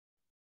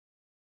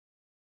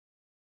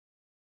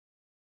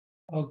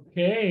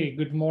Okay,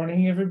 good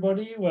morning,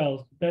 everybody.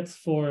 Well, that's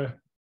for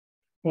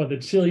the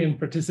Chilean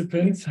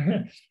participants.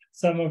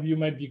 Some of you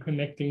might be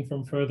connecting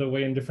from further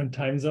away in different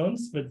time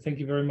zones, but thank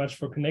you very much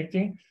for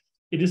connecting.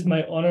 It is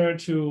my honor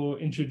to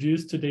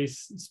introduce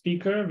today's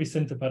speaker,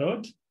 Vicente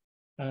Parot.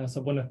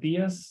 So buenos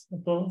días a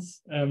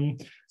todos.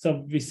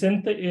 So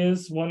Vicente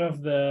is one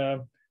of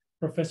the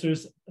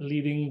professors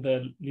leading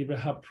the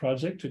LibreHub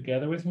project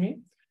together with me.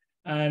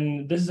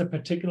 And this is a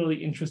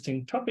particularly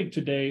interesting topic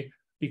today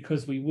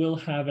because we will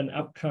have an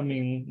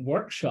upcoming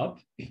workshop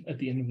at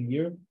the end of the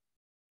year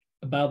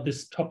about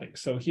this topic.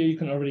 So here you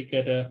can already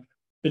get a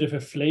bit of a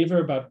flavor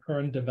about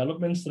current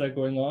developments that are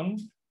going on.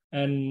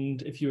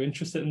 And if you're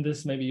interested in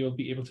this, maybe you'll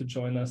be able to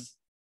join us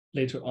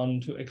later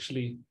on to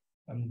actually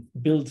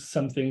build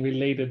something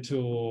related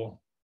to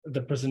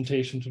the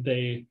presentation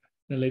today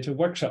in a later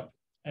workshop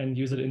and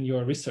use it in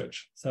your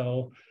research.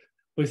 So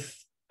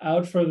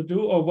without further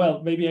ado, or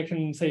well, maybe I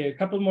can say a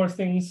couple more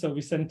things. So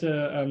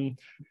Vicente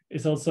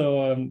is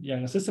also a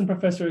young assistant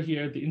professor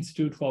here at the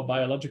Institute for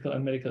Biological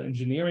and Medical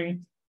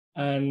Engineering.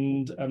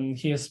 And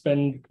he has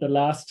spent the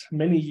last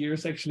many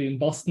years actually in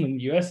Boston in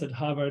the US at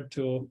Harvard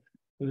to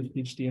do a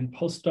PhD and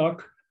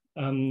postdoc.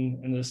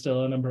 And there's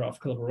still a number of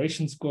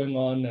collaborations going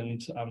on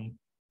and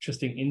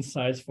interesting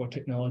insights for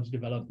technology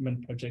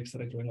development projects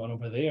that are going on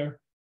over there.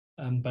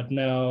 But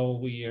now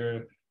we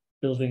are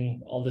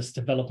building all this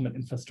development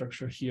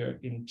infrastructure here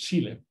in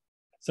Chile.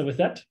 So with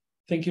that,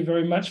 thank you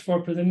very much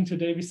for presenting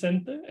today,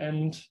 Vicente,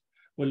 and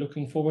we're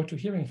looking forward to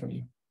hearing from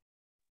you.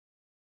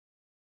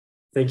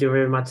 Thank you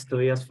very much,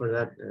 Tobias, for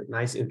that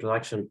nice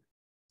introduction.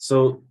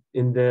 So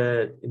in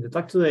the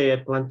talk today, I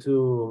plan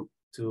to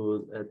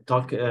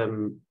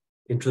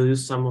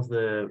introduce some of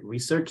the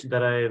research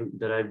that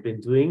I've been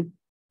doing,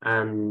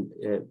 and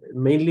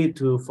mainly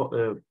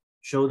to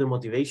show the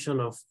motivation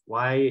of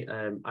why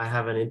I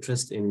have an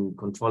interest in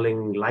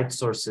controlling light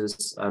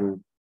sources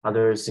and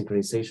other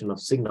synchronization of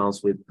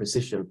signals with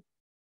precision.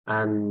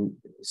 And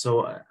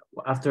so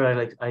after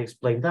I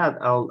explain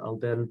that, I'll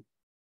then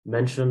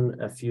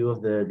mention a few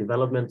of the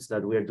developments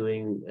that we're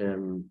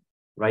doing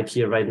right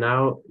here, right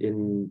now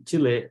in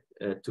Chile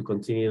to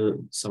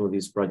continue some of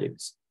these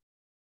projects.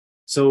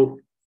 So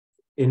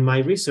in my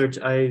research,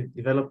 I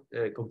developed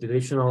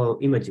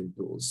computational imaging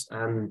tools,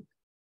 and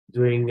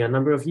during a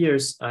number of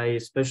years, I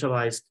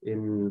specialized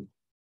in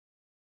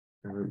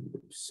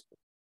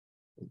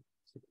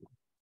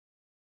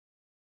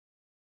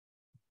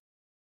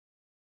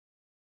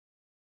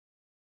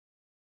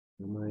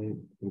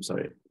I'm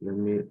sorry,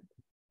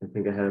 I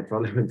think I had a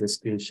problem with the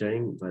screen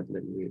sharing, but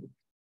let me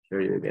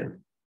share it again.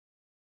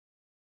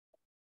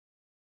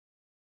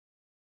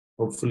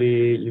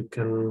 Hopefully you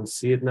can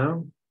see it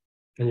now.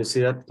 Can you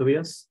see that,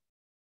 Tobias?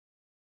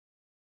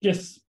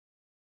 Yes.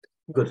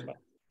 Good.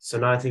 So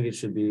now I think it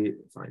should be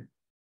fine.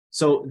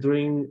 So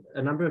during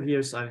a number of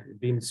years, I've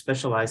been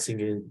specializing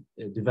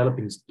in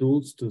developing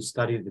tools to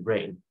study the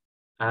brain.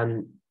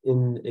 And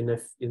in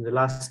the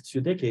last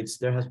few decades,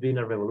 there has been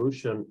a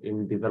revolution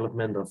in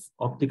development of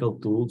optical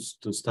tools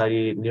to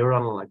study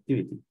neuronal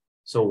activity.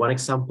 So one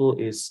example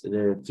is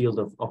the field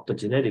of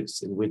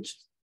optogenetics, in which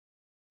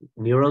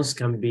neurons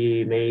can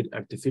be made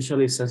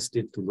artificially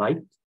sensitive to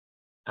light.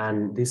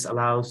 And this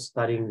allows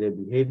studying the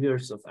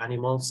behaviors of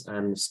animals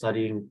and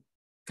studying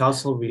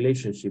causal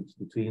relationships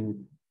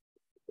between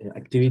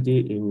activity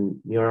in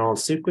neuronal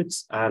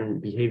circuits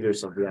and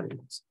behaviors of the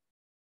animals.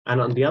 And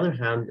on the other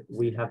hand,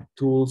 we have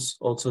tools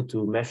also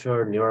to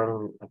measure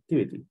neuronal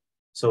activity.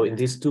 So in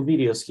these two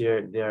videos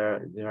here,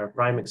 there are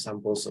prime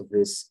examples of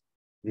these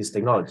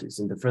technologies.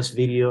 In the first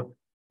video,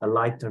 a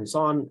light turns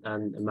on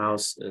and a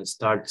mouse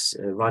starts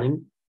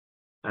running.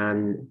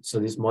 And so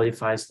this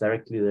modifies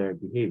directly their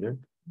behavior.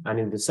 And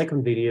in the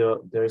second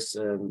video, there's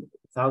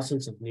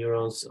thousands of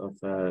neurons of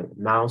a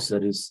mouse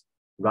that is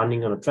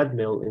running on a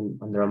treadmill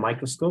under a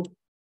microscope,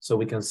 so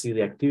we can see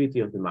the activity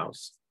of the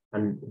mouse.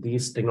 And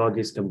these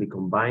technologies can be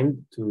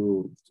combined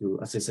to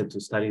as I said, to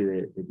study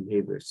the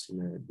behaviors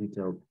in a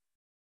detailed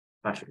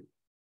fashion.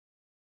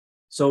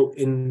 So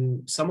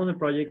in some of the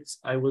projects,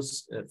 I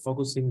was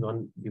focusing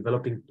on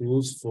developing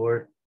tools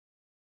for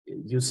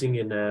using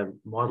in a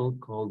model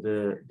called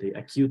the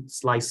acute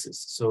slices.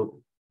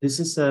 So this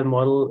is a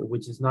model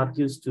which is not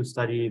used to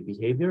study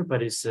behavior,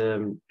 but it's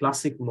a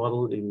classic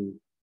model in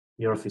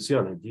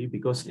neurophysiology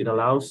because it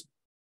allows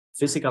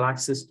physical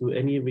access to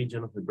any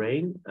region of the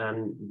brain,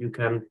 and you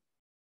can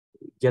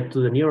get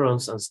to the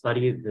neurons and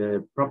study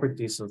the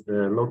properties of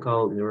the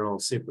local neuronal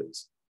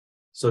circuits.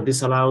 So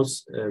this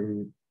allows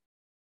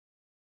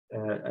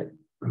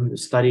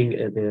studying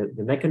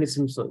the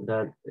mechanisms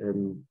that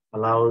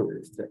allow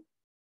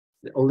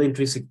all the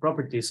intrinsic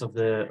properties of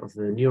the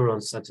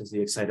neurons, such as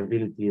the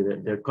excitability,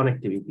 their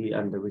connectivity,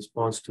 and the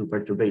response to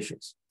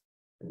perturbations,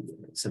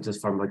 such as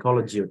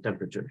pharmacology or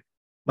temperature.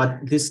 But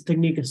this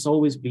technique has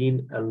always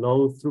been a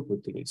low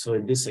throughput technique. So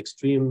in this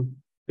extreme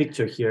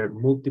picture here,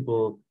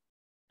 multiple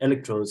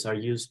electrodes are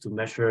used to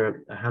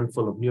measure a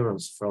handful of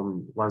neurons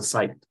from one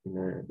site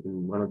in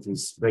one of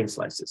these brain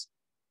slices.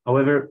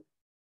 However,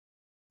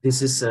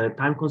 this is a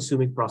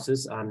time-consuming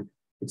process, and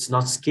it's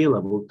not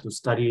scalable to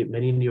study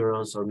many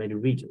neurons or many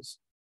regions.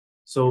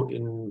 So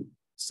in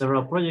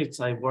several projects,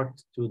 I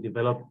worked to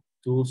develop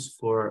tools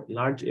for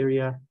large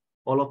area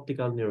all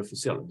optical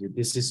neurophysiology.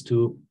 This is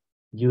to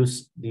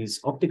use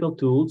these optical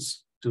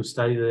tools to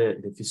study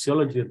the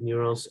physiology of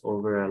neurons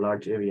over a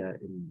large area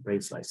in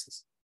brain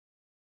slices.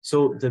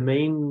 So the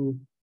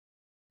main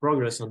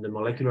progress on the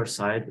molecular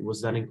side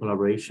was done in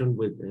collaboration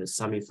with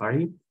Sami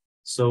Farhi.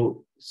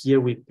 So here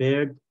we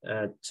paired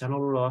a channel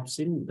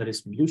rhodopsin that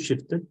is blue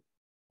shifted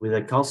with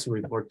a calcium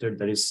reporter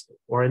that is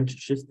orange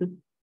shifted.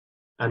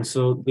 And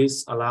so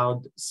this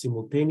allowed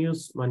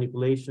simultaneous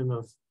manipulation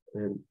of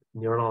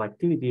neuronal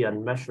activity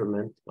and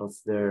measurement of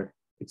their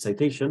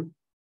excitation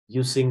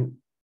using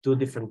two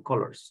different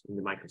colors in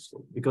the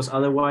microscope, because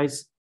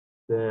otherwise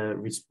the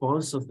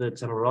response of the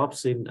channel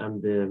rhodopsin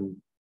and the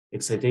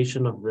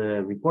excitation of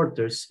the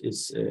reporters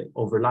is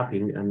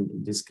overlapping, and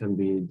this can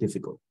be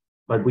difficult.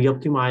 But we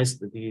optimized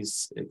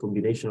this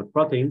combination of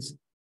proteins,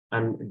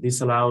 and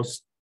this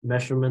allows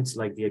measurements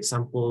like the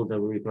example that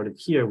we recorded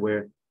here,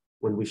 where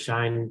when we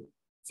shine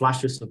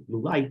flashes of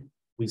blue light,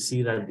 we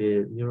see that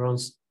the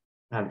neurons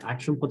have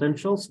action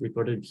potentials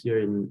recorded here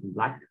in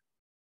black.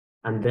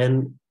 And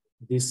then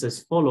this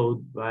is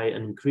followed by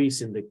an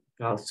increase in the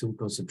calcium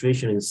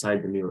concentration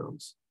inside the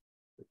neurons,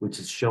 which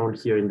is shown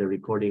here in the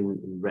recording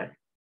in red.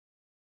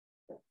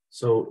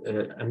 So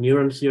a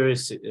neuron here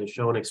is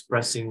shown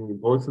expressing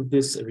both of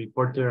this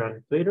reporter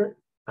and activator,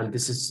 and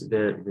this is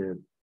the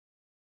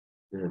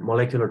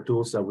molecular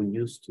tools that we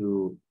use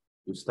to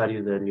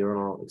study the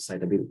neuronal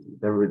excitability,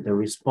 the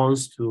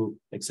response to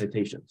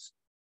excitations.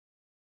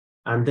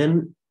 And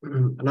then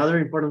another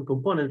important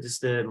component is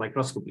the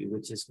microscopy,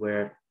 which is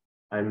where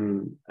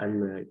I'm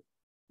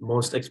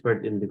most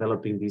expert in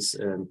developing these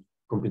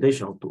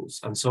computational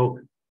tools. And so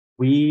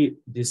we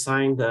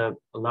designed a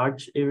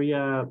large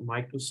area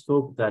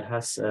microscope that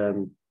has a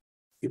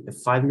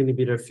 5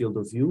 millimeter field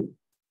of view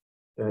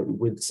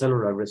with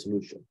cellular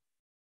resolution.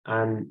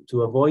 And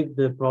to avoid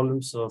the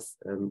problems of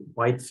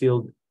wide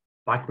field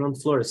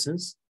background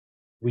fluorescence,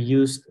 we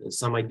used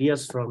some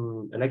ideas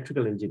from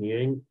electrical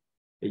engineering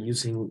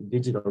using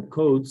digital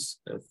codes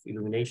of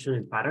illumination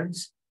in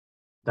patterns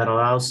that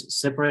allows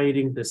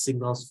separating the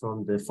signals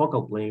from the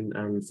focal plane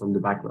and from the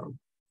background.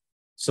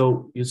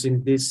 So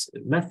using this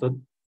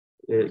method,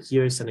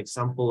 here is an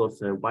example of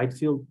a wide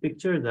field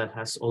picture that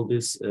has all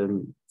this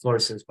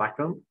fluorescence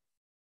background.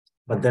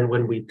 But then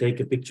when we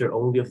take a picture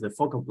only of the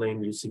focal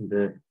plane using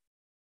the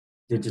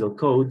digital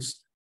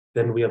codes,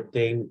 then we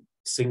obtain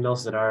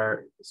signals that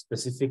are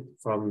specific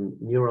from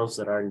neurons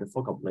that are in the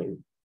focal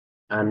plane.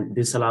 And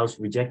this allows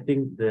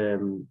rejecting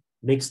the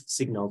mixed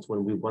signals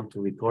when we want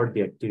to record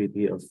the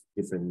activity of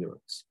different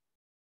neurons.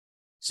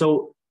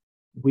 So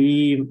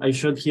I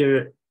showed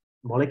here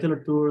molecular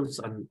tools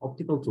and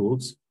optical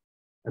tools,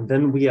 and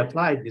then we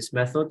applied these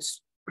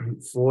methods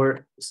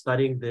for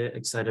studying the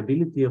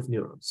excitability of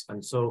neurons.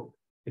 And so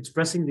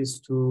expressing these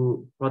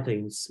two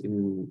proteins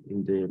in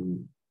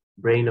the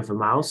brain of a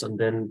mouse, and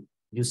then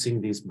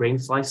using these brain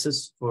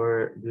slices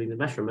for doing the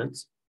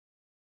measurements,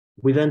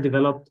 we then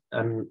developed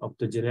an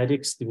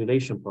optogenetic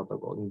stimulation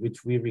protocol in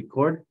which we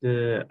record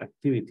the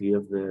activity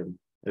of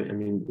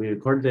we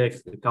record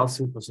the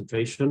calcium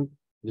concentration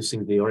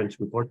using the orange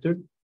reporter.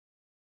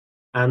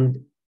 And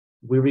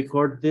we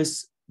record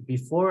this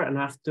before and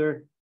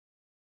after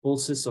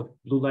pulses of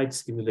blue light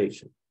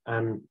stimulation.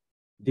 And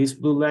this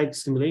blue light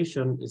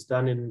stimulation is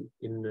done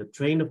in a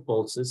train of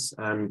pulses,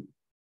 and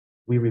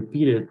we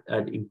repeat it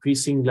at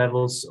increasing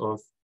levels of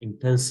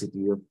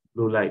intensity of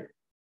blue light.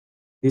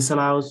 This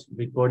allows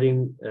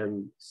recording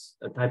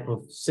a type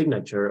of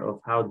signature of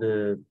how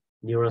the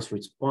neurons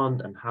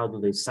respond and how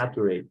do they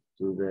saturate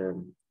to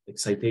the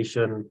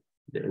excitation,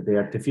 the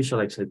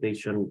artificial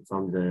excitation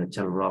from the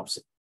channel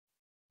rhodopsin.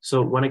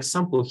 So one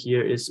example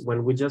here is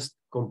when we just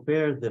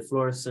compare the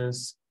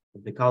fluorescence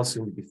of the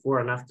calcium before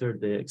and after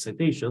the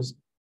excitations,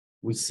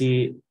 we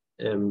see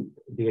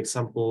the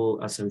example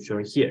as I'm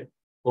showing here.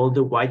 All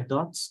the white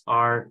dots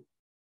are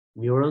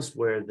neurons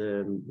where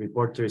the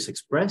reporter is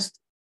expressed,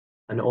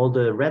 and all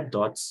the red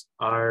dots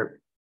are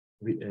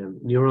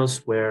neurons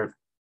where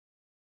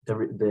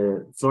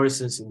the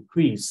fluorescence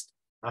increased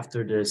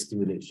after the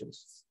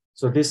stimulations.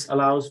 So this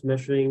allows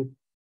measuring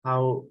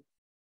how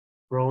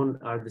prone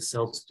are the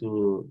cells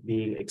to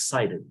being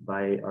excited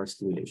by our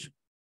stimulation.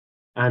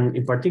 And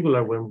in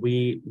particular, when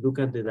we look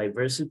at the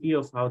diversity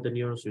of how the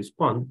neurons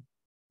respond,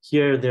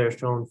 here they're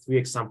shown 3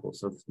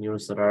 examples of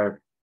neurons that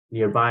are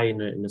nearby in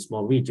a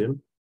small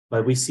region,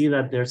 but we see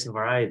that there's a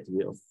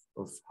variety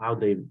of how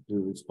they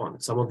do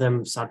respond. Some of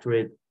them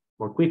saturate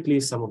more quickly,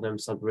 some of them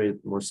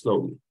saturate more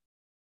slowly.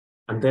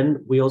 And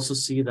then we also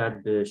see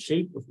that the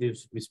shape of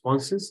these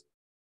responses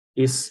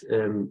is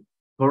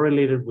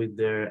correlated with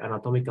their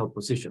anatomical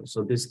position.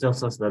 So this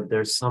tells us that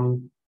there's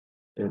some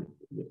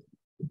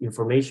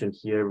information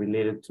here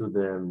related to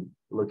the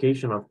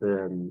location of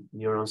the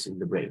neurons in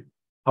the brain.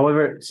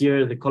 However,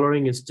 here the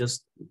coloring is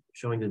just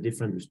showing the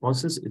different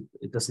responses.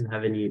 It doesn't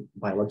have any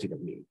biological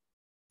meaning.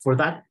 For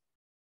that,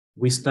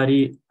 we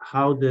study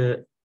how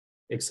the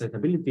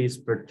excitability is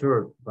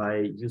perturbed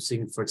by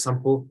using, for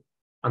example,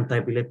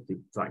 anti-epileptic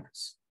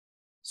drugs.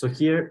 So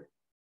here,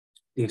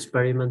 the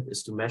experiment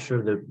is to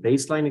measure the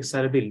baseline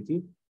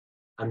excitability,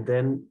 and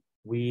then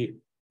we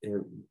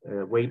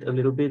wait a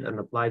little bit and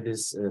apply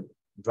this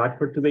drug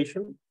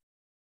perturbation.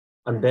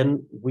 And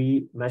then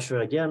we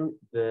measure again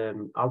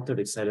the altered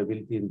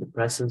excitability in the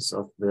presence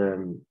of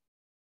the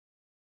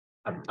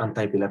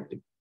anti-epileptic.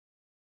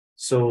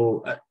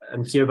 So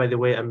I'm here, by the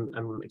way,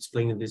 I'm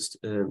explaining this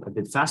a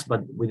bit fast,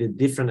 but we did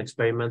different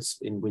experiments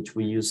in which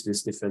we use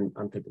these different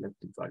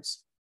anti-epileptic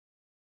drugs.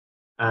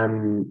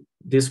 And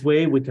this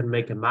way we can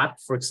make a map,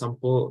 for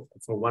example,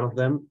 for one of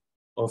them,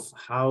 of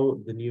how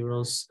the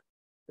neurons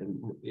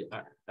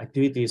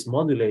activity is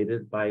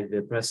modulated by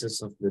the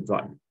presence of the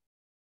drug.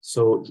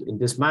 So in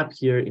this map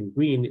here in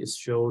green is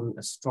shown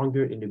a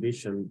stronger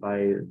inhibition by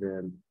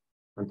the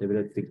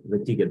anti-epileptic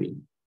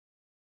vetigabine.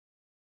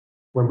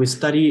 When we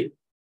study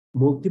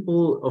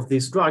multiple of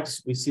these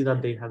drugs, we see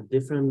that they have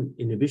different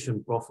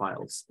inhibition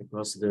profiles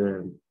across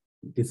the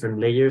different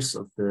layers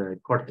of the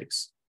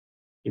cortex.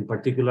 In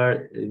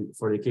particular,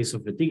 for the case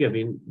of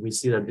vetigabine, we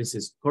see that this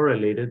is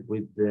correlated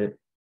with the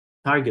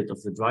target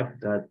of the drug,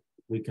 that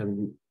we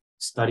can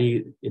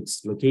study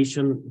its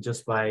location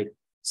just by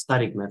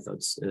static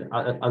methods.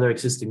 Other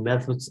existing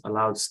methods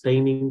allowed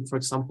staining, for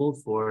example,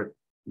 for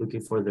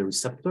looking for the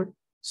receptor.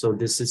 So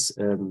this is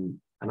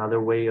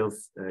another way of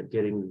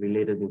getting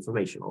related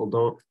information.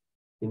 Although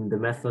in the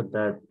method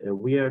that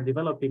we are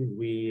developing,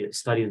 we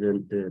study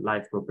the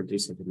live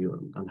properties of the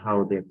neuron and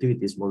how the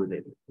activity is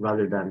modulated,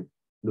 rather than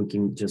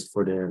looking just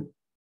for the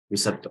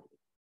receptor.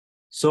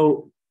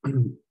 So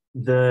in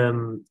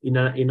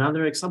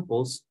other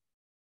examples,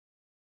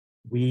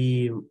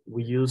 we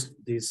used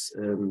this.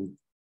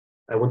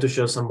 I want to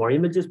show some more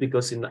images,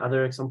 because in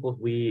other examples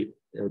we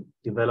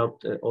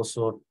developed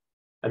also.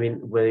 I mean,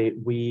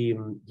 we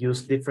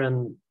use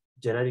different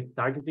genetic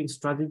targeting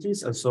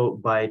strategies, and so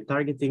by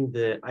targeting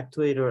the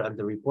actuator and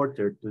the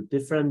reporter to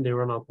different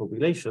neuronal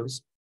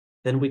populations,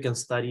 then we can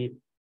study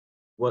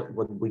what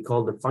we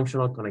call the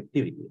functional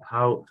connectivity.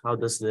 How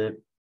does the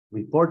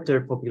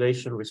reporter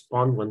population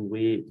respond when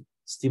we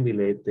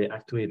stimulate the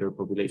actuator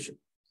population?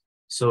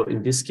 So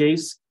in this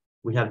case,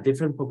 we have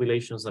different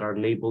populations that are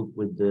labeled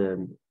with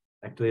the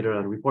actuator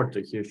and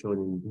reporter, here shown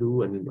in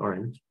blue and in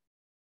orange.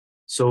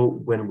 So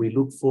when we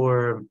look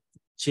for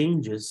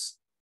changes,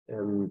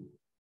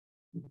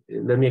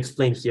 let me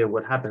explain here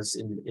what happens.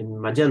 In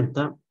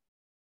magenta,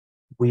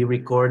 we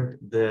record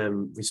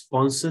the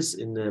responses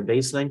in the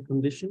baseline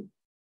condition,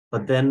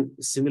 but then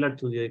similar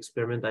to the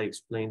experiment I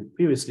explained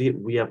previously,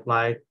 we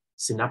apply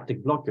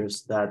synaptic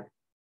blockers that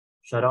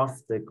shut off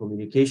the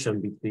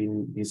communication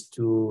between these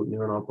two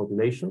neuronal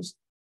populations.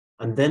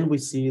 And then we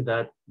see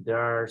that there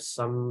are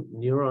some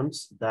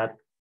neurons that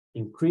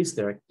increase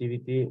their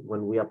activity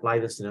when we apply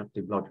the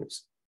synaptic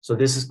blockers. So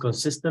this is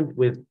consistent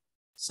with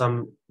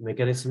some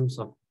mechanisms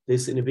of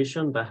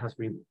disinhibition that has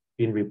been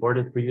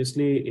reported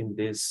previously in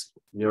these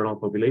neuronal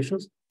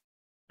populations.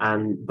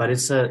 But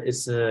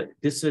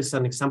this is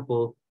an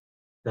example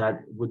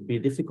that would be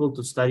difficult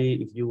to study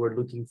if you were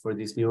looking for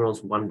these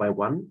neurons one by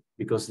one,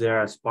 because they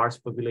are a sparse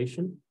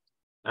population.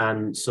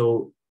 And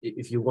so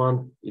if you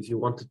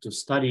wanted to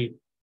study,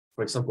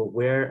 for example,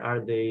 where are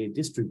they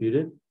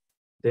distributed,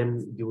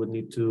 then you would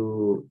need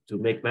to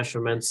make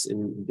measurements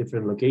in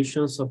different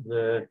locations of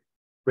the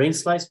brain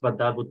slice, but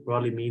that would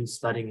probably mean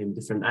studying in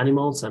different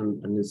animals,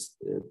 and is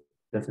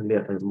definitely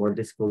a more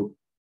difficult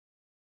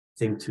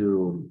thing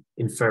to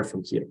infer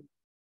from here.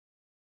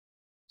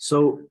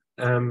 So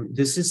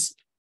this is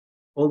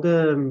all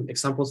the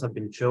examples I've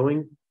been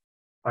showing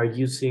are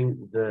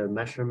using the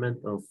measurement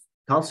of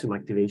calcium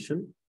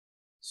activation.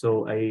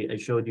 So I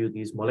showed you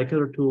these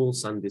molecular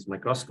tools and this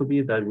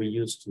microscopy that we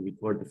use to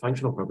record the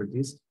functional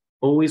properties,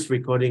 always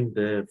recording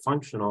the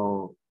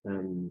functional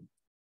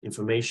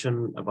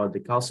information about the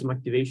calcium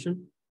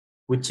activation,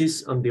 which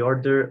is on the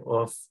order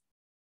of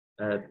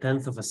a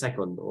tenth of a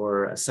second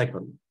or a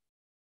second,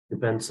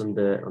 depends on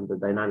the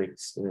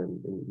dynamics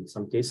in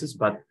some cases.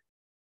 But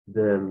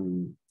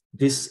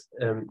this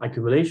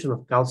accumulation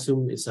of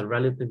calcium is a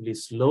relatively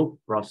slow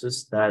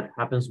process that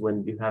happens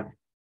when you have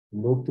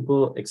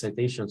multiple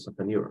excitations of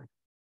a neuron.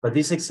 But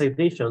these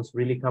excitations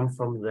really come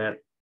from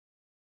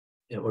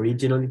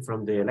originally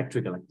from the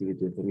electrical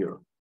activity of the neuron.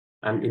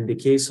 And in the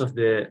case of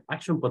the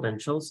action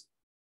potentials,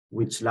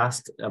 which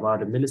last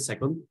about a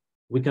millisecond,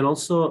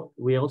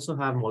 we also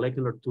have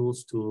molecular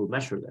tools to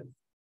measure them.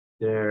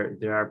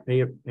 There are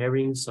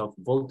pairings of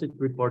voltage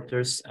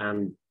reporters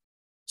and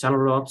channel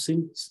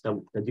rhodopsins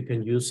that you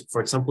can use, for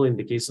example, in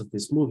the case of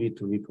this movie,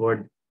 to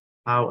record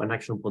how an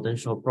action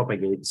potential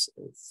propagates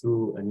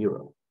through a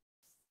neuron.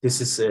 This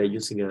is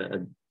using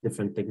a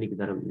different technique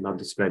that I'm not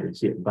describing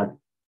here. But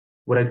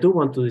what I do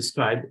want to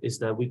describe is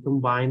that we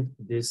combined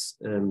this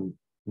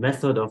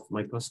method of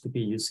microscopy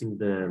using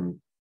the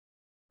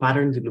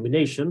patterned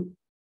illumination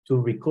to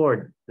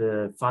record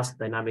the fast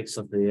dynamics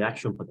of the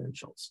action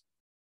potentials.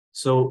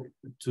 So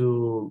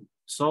to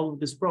solve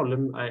this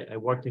problem, I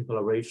worked in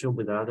collaboration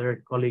with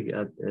another colleague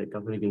at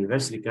Catholic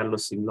University,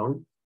 Carlos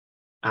Singlón,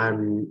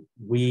 and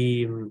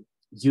we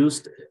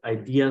used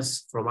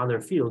ideas from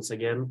other fields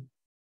again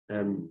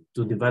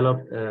to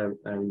develop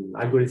an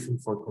algorithm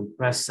for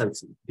compressed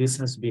sensing. This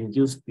has been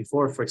used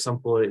before, for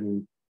example,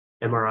 in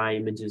MRI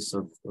images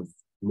of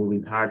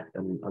moving heart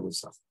and other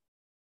stuff.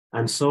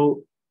 And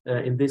so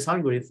in this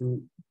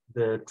algorithm,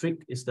 the trick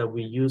is that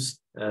we use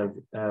a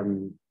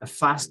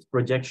fast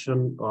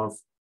projection of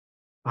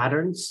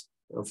patterns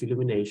of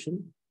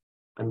illumination,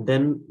 and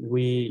then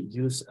we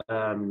use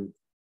a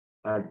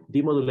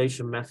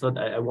demodulation method.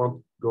 I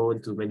won't go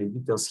into many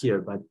details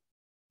here, but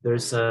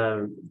there's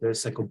a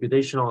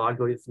computational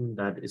algorithm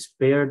that is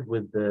paired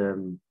with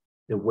the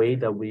way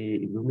that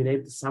we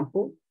illuminate the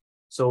sample.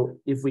 So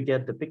if we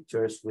get the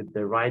pictures with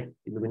the right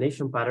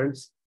illumination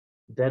patterns,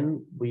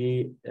 then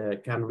we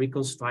can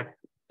reconstruct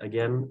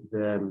again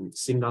the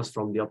signals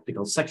from the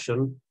optical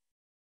section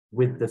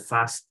with the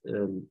fast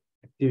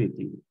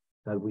activity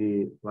that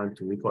we want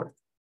to record.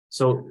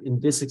 So in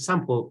this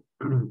example,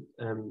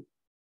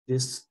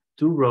 these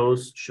two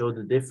rows show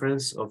the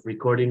difference of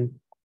recording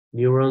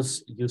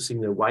neurons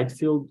using the wide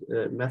field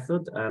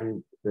method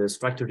and the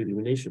structured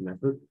illumination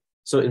method.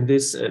 So in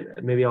this,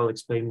 maybe I'll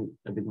explain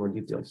a bit more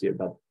detail here,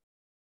 but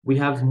we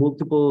have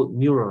multiple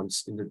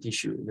neurons in the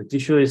tissue. The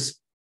tissue is,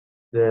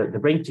 the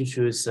brain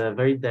tissue is a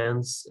very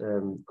dense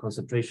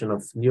concentration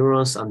of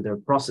neurons and their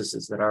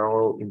processes that are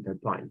all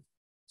intertwined.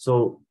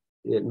 So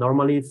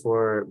normally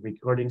for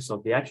recordings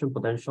of the action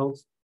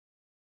potentials,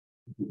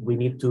 we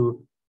need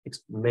to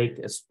make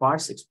a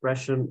sparse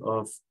expression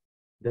of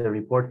the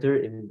reporter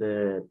in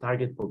the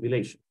target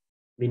population,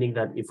 meaning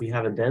that if we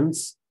have a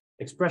dense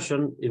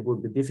expression, it will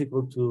be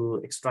difficult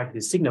to extract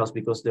these signals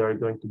because they are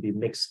going to be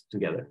mixed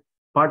together.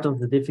 Part of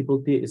the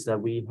difficulty is that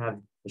we have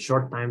a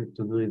short time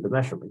to do the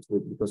measurements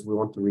because we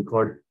want to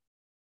record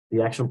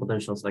the action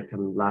potentials that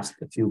can last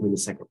a few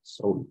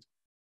milliseconds only.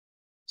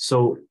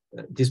 So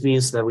this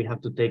means that we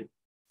have to take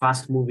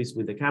fast movies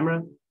with the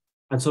camera.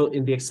 And so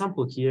in the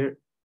example here,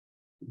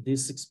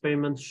 this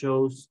experiment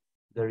shows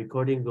the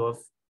recording of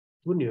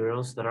two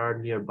neurons that are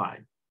nearby,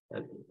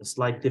 a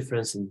slight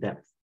difference in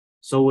depth.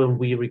 So when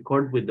we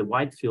record with the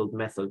wide field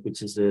method,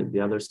 which is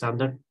the other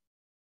standard,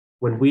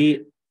 when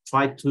we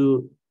try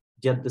to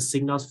get the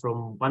signals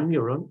from one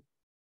neuron,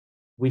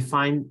 we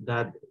find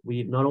that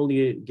we not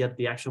only get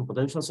the action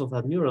potentials of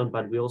that neuron,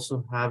 but we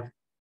also have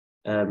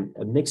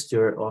a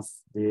mixture of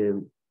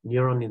the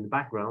neuron in the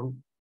background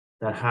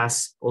that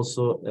has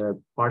also a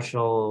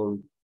partial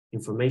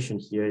information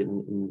here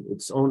in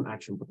its own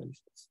action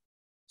potentials.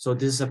 So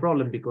this is a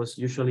problem because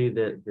usually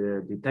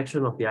the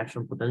detection of the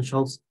action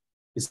potentials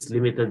is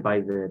limited by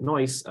the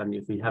noise. And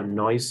if we have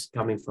noise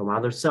coming from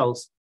other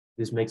cells,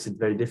 this makes it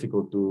very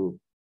difficult to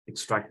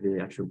extract the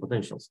action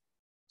potentials.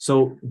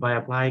 So by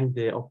applying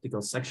the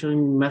optical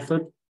sectioning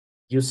method,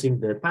 using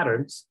the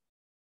patterns,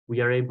 we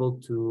are able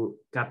to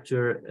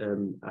capture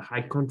a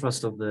high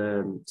contrast of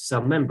the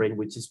cell membrane,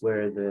 which is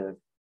where the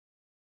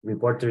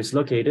reporter is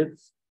located,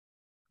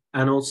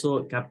 and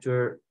also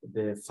capture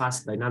the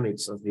fast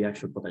dynamics of the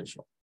action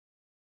potential.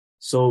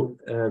 So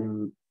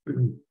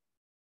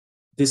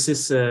this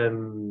is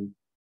an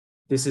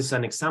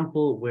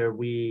example where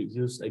we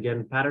use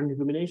again pattern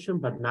illumination,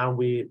 but now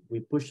we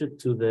push it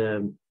to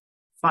the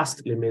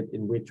fast limit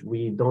in which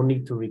we don't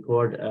need to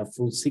record a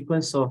full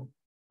sequence of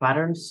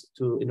patterns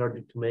in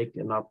order to make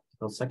an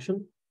optical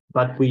section,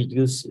 but we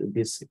use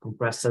this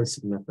compressed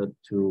sensing method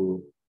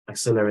to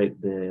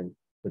accelerate the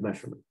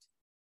measurement.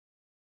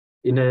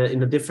 In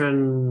a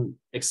different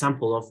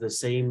example of the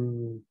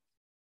same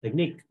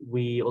technique,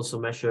 we also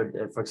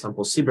measured, for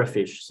example,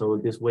 zebrafish. So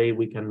this way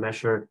we can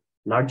measure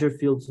larger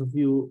fields of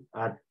view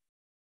at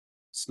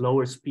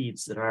slower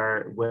speeds that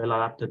are well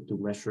adapted to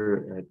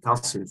measure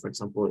calcium, for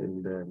example,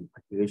 in the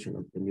activation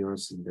of the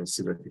neurons in the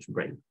zebrafish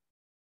brain.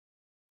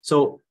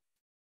 So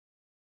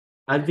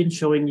I've been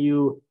showing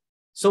you,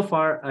 so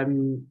far,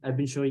 I've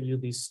been showing you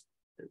these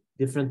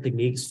different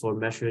techniques for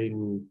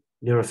measuring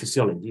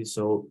neurophysiology.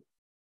 So,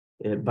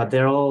 but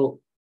they're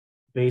all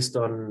based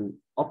on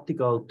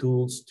optical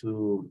tools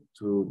to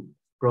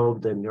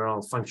probe the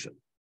neural function.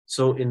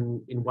 So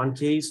in one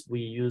case, we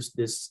use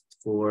this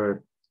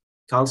for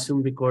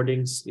calcium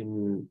recordings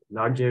in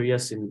large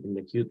areas in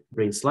acute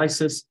brain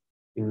slices.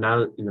 In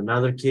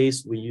another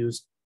case, we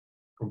use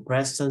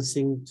compressed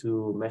sensing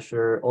to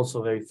measure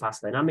also very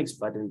fast dynamics,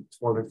 but in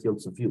smaller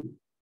fields of view.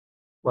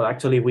 Well,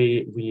 actually,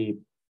 we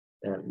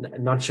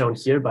not shown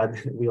here, but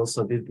we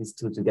also did these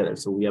two together.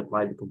 So we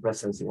applied the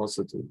compressed sensing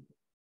also to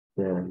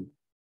the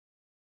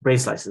brain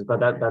slices, but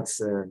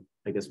that's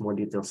I guess more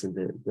details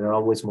there are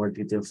always more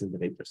details in the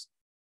papers.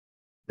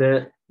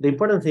 The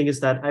important thing is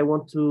that I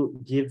want to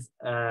give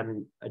a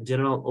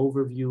general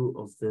overview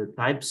of the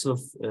types of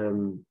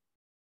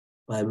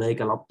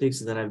biomedical optics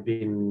that I've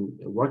been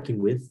working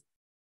with.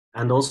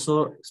 And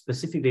also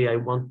specifically, I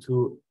want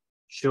to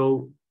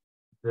show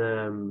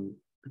I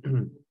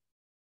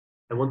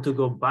want to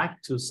go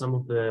back to some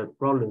of the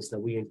problems that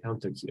we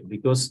encountered here,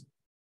 because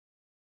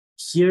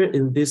here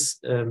in this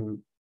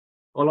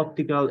all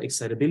optical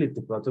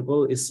excitability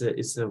protocol is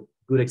a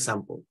good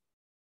example.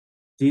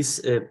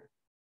 These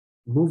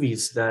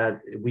movies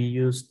that we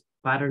used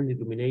pattern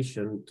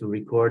illumination to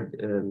record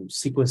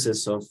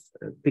sequences of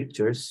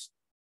pictures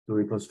to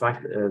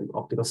reconstruct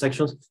optical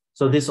sections.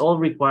 So this all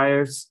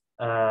requires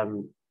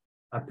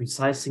a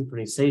precise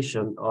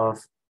synchronization of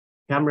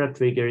camera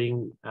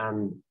triggering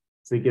and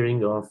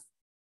triggering of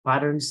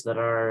patterns that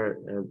are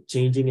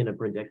changing in a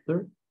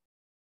projector.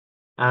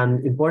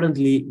 And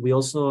importantly, we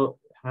also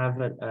have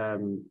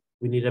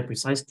we need a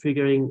precise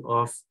triggering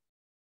of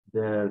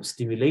the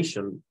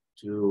stimulation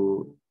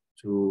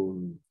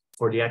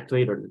for the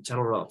actuator, the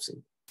channel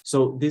rhodopsin.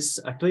 So this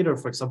actuator,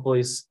 for example,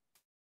 is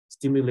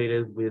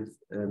stimulated with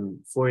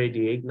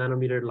 488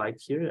 nanometer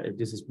light here.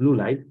 This is blue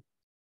light,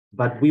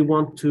 but we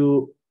want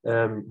to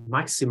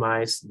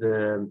maximize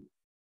the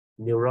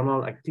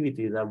neuronal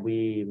activity that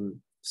we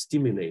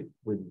stimulate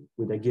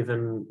with a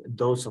given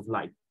dose of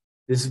light.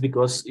 This is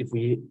because if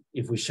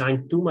we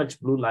shine too much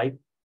blue light,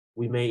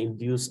 we may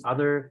induce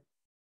other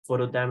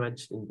photo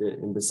damage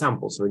in the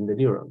samples or in the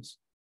neurons.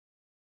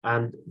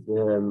 And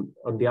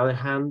on the other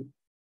hand,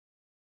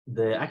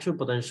 the action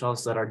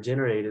potentials that are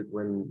generated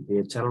when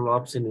the channel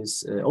rhodopsin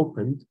is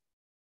opened,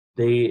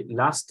 they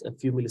last a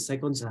few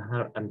milliseconds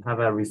and have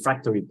a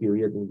refractory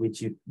period in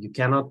which you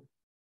cannot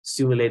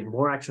simulate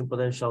more action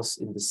potentials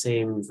in the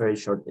same very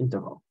short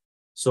interval.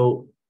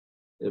 So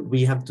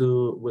we have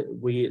to,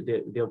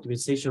 the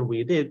optimization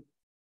we did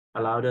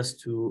allowed us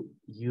to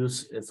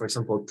use, for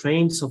example,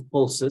 trains of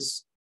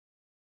pulses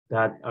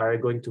that are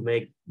going to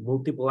make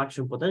multiple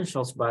action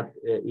potentials, but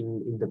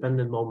in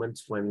independent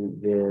moments when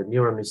the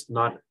neuron is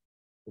not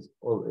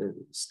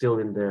still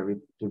in the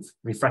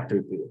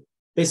refractory period.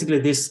 Basically,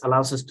 this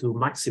allows us to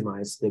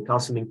maximize the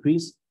calcium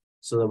increase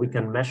so that we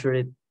can measure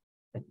it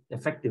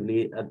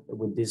effectively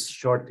with these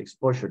short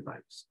exposure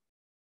times.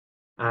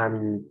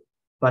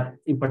 But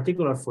in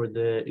particular for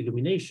the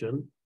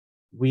illumination,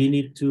 we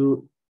need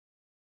to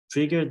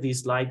trigger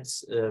these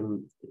lights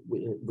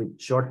with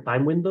short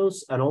time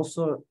windows and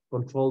also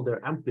control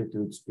their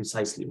amplitudes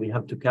precisely. We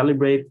have to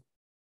calibrate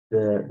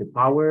the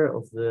power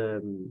of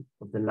the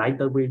light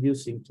that we're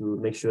using to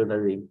make sure that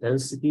the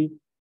intensity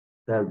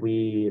that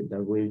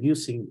we're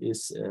using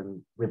is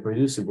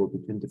reproducible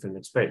between different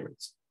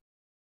experiments.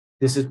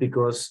 This is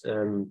because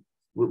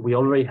we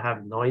already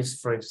have noise,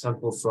 for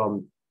example,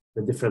 from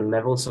the different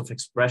levels of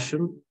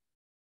expression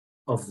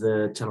of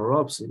the channel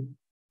rhodopsin.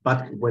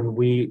 But when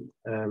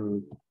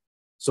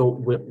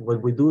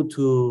what we do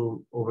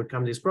to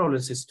overcome these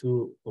problems is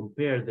to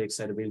compare the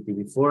excitability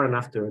before and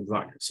after a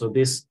drug. So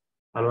this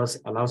allows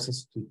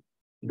us to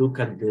look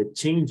at the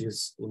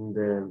changes in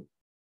the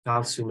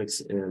calcium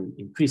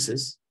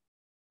increases,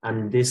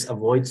 and this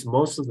avoids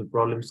most of the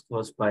problems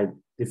caused by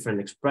different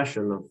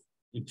expression of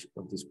each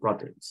of these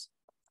proteins.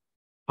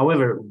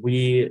 However,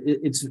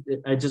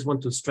 I just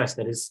want to stress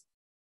that it's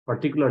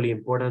particularly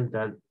important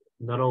that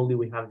not only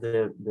we have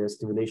the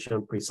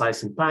stimulation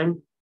precise in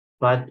time,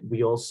 but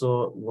we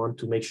also want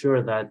to make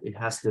sure that it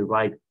has the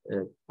right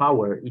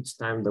power each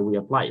time that we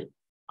apply it.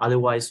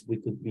 Otherwise, we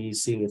could be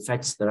seeing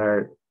effects that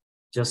are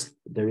just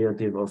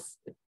derivative of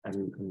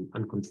an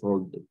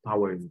uncontrolled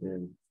power in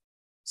the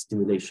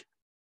stimulation.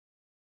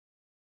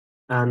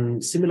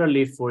 And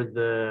similarly, for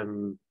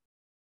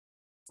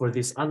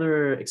this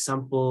other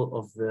example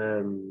of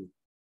the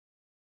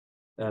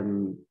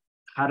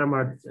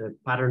Hadamard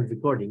pattern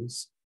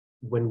recordings,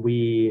 when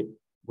we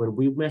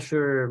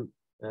measure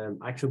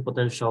action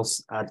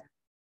potentials at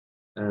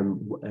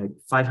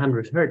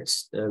 500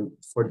 hertz, to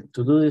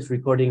do this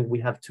recording, we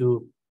have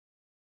to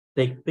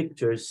take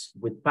pictures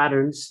with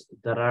patterns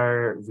that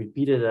are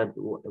repeated at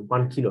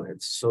 1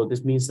 kilohertz. So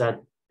this means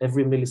that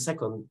every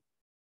millisecond,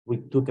 we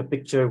took a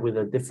picture with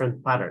a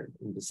different pattern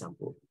in the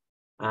sample.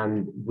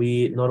 And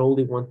we not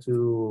only want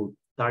to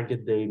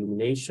target the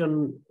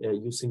illumination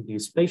using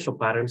these spatial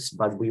patterns,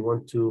 but we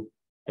want to,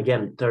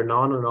 again, turn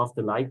on and off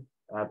the light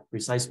at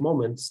precise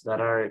moments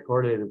that are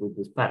correlated with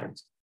these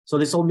patterns. So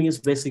this all means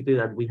basically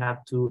that we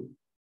have to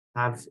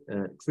have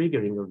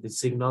triggering of these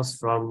signals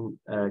from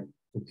a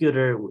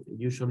computer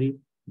usually,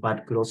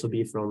 but could also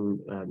be from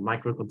a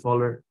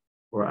microcontroller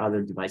or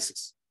other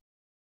devices.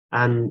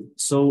 And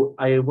so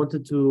I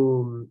wanted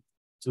to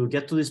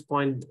get to this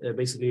point,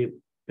 basically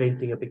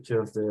painting a picture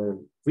of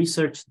the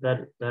research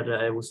that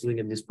I was doing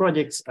in these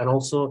projects, and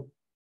also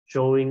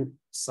showing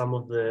some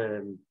of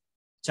the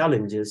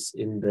challenges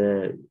in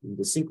the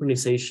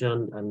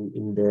synchronization and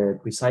in the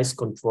precise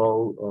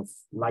control of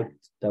light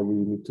that we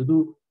need to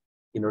do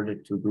in order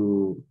to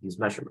do these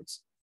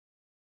measurements.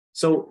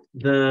 So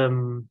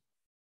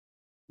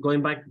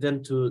going back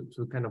then to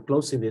kind of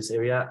closing this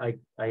area,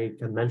 I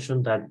can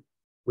mention that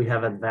we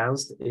have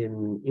advanced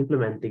in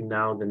implementing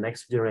now the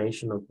next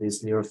generation of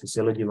this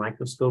neurophysiology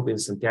microscope in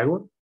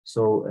Santiago.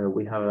 So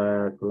we have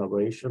a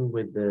collaboration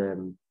with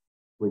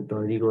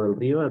Rodrigo Del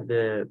Rio at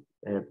the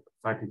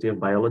Faculty of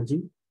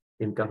Biology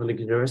in Catholic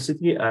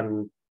University,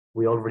 and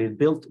we already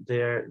built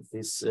there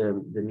this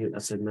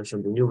as I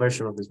mentioned, the new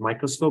version of this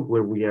microscope,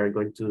 where we are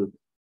going to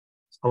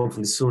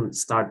hopefully soon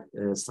start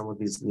some of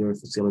these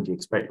neurophysiology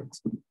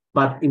experiments.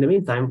 But in the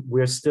meantime,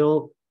 we're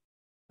still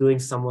doing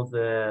some of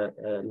the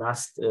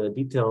last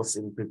details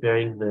in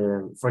preparing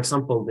for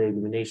example, the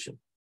illumination.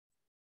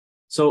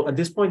 So at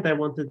this point, I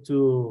wanted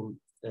to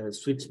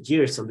switch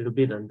gears a little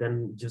bit and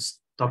then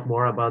just talk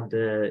more about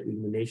the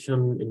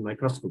illumination in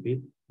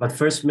microscopy. But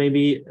first,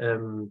 maybe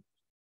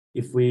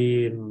if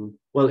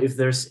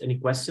there's any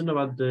question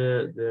about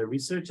the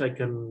research, I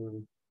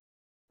can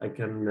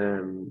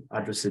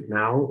address it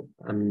now,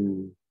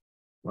 and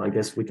well, I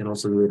guess we can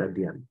also do it at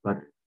the end.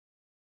 But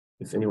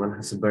if anyone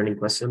has a burning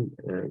question,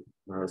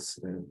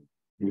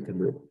 you can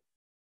do it.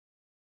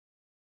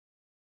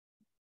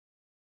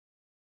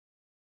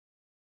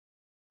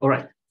 All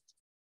right.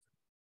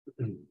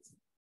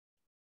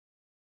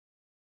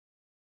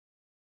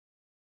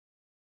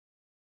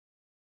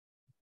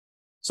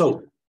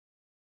 So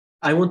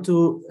I want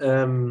to,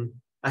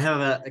 I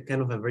have a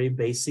kind of a very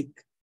basic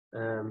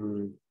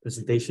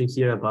presentation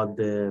here about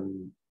the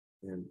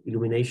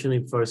illumination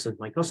in fluorescence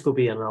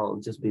microscopy, and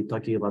I'll just be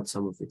talking about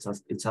some of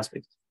its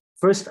aspects.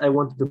 First, I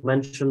wanted to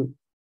mention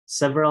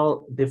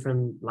several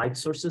different light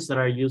sources that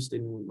are used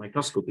in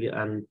microscopy,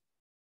 and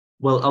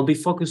well, I'll be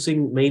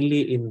focusing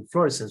mainly in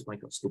fluorescence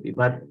microscopy,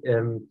 but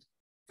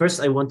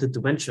first I wanted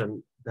to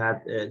mention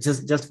that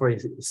just for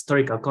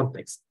historical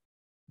context,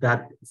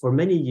 that for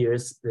many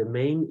years, the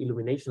main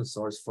illumination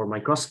source for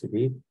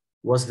microscopy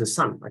was the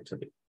sun,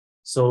 actually.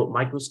 So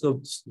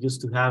microscopes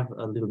used to have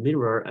a little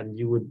mirror, and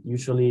you would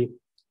usually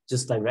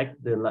just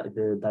direct the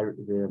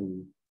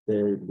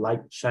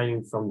light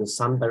shining from the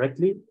sun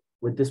directly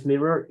with this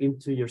mirror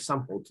into your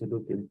sample to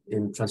look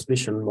in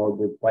transmission mode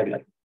with white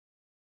light.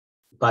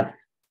 But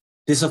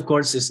this, of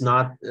course, is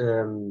not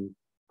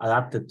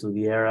adapted to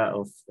the era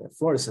of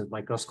fluorescence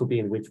microscopy,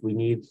 in which we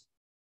need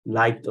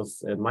light of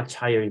much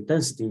higher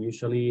intensity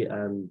usually,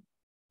 and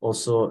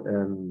also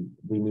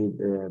we need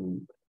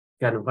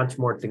kind of much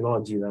more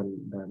technology than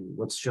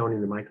what's shown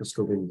in the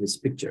microscope in this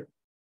picture.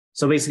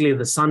 So basically,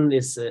 the sun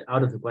is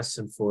out of the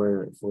question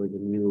for the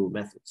new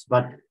methods.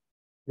 But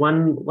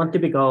one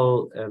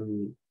typical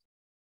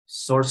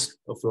source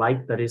of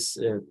light that is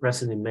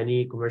present in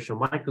many commercial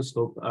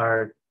microscopes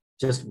are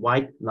just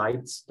white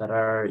lights that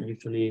are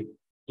usually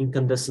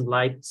incandescent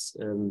lights.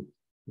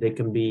 They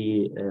can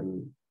be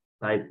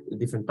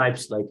different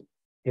types, like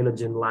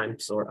halogen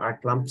lamps or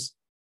arc lamps,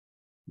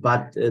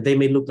 but they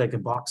may look like a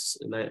box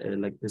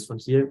like this one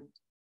here.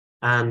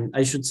 And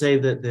I should say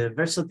that the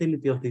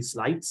versatility of these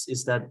lights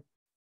is that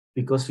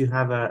because you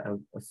have a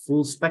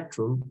full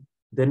spectrum,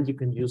 then you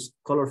can use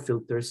color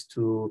filters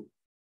to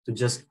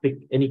just pick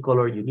any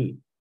color you need.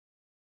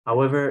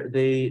 However,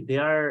 they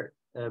are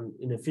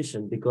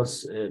inefficient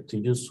because to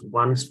use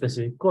one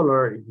specific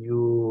color,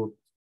 you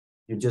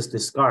just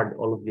discard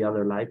all of the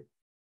other light.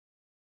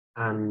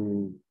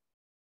 And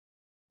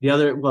the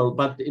other, well,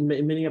 but in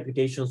many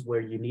applications where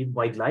you need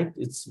white light,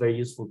 it's very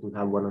useful to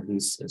have one of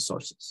these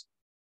sources.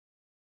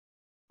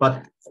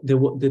 But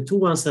the two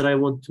ones that I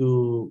want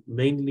to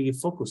mainly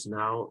focus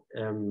now,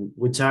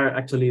 which are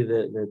actually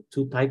the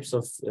two types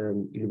of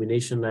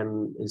illumination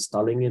I'm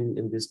installing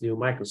in this new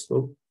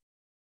microscope,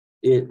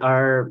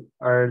 are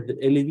the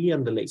LED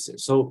and the laser.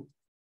 So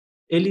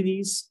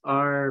LEDs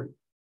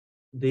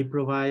they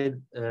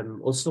provide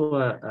also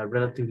a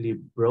relatively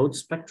broad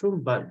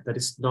spectrum, but that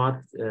is not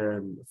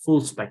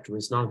full spectrum.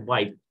 It's not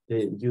white.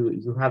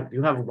 You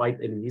have white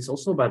LEDs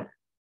also, but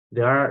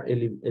there are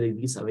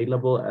LEDs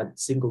available at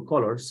single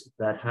colors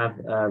that have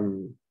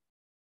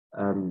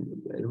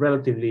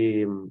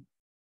relatively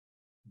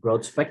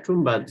broad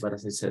spectrum, but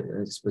as I said,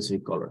 a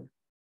specific color.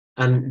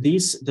 And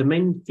the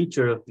main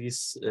feature of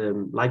these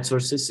light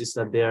sources is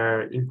that they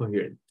are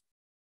incoherent.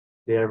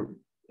 They are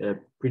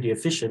pretty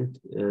efficient.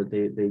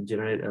 They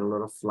generate a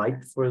lot of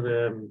light for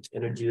the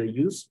energy they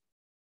use,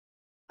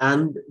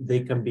 and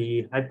they can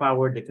be high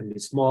powered. They can be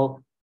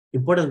small.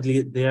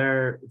 Importantly, they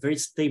are very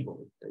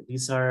stable.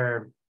 These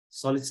are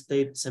solid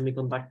state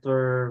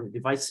semiconductor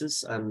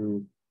devices,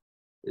 and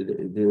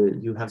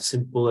you have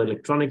simple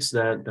electronics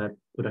that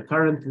put a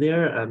current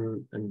there,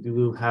 and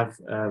you have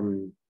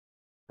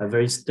a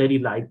very steady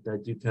light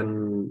that you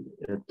can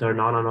turn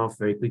on and off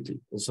very quickly.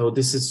 So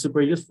this is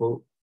super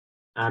useful,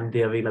 and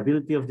the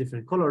availability of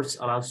different colors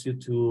allows you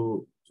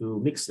to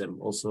mix them.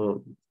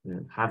 Also,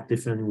 have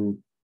different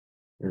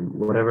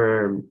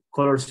whatever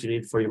colors you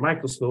need for your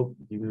microscope.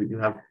 You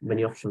have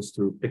many options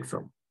to pick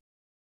from.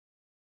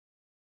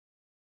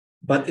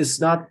 But it's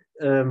not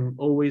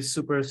always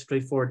super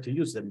straightforward to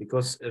use them,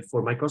 because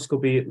for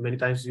microscopy, many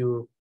times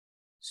you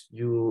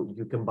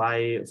can buy,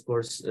 of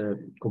course,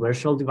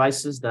 commercial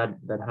devices that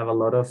have a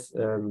lot of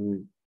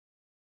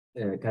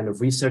kind of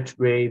research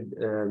grade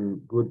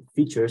good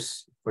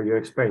features for your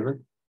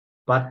experiment.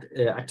 But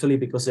actually,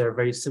 because they're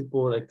very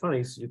simple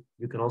electronics,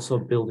 you can also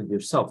build it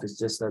yourself. It's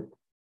just that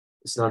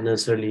it's not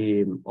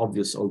necessarily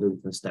obvious all the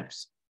different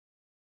steps.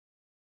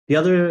 The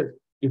other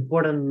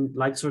important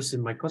light source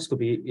in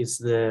microscopy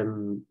is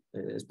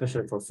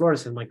especially for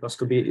fluorescent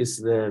microscopy, is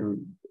the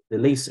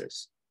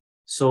lasers.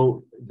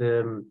 So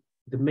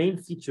the main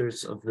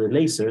features of the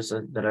lasers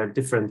that are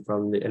different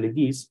from the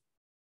LEDs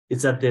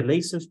is that the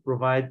lasers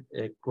provide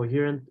a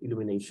coherent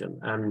illumination.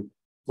 And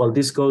well,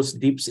 this goes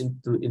deep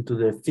into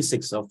the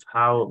physics of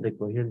how the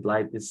coherent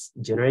light is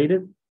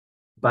generated.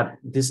 But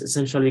this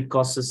essentially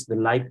causes the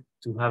light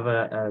to have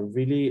a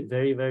really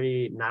very,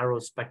 very narrow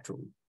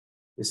spectrum.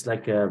 It's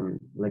like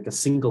a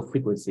single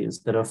frequency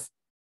instead of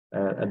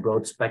a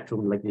broad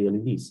spectrum like the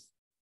LEDs.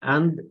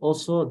 And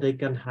also they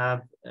can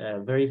have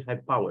very high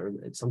power.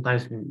 It's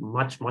sometimes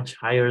much, much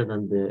higher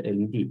than the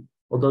LED.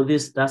 Although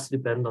this does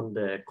depend on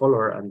the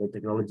color and the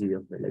technology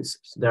of the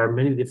lasers. There are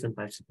many different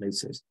types of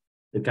lasers.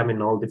 They come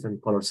in all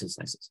different colors and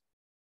sizes.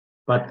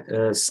 But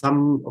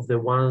some of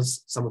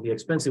the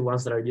expensive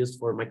ones that are used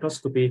for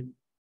microscopy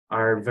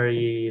are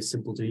very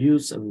simple to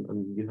use,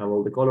 and you have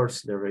all the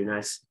colors. They're very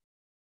nice.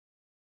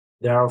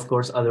 There are, of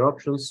course, other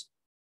options.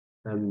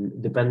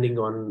 Depending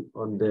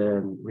on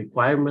the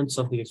requirements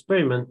of the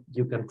experiment,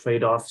 you can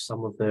trade off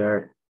some of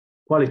their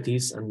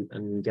qualities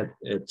and get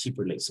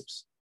cheaper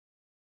lasers.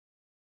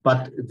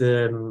 But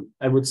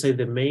I would say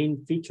the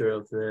main feature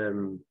of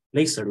the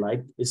laser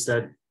light is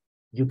that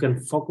you can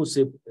focus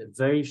it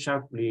very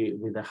sharply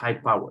with a high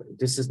power.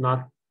 This is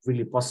not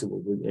really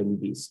possible with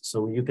LEDs.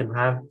 So you can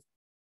have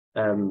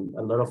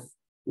a lot of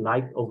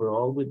light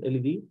overall with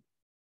LED,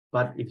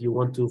 but if you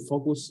want to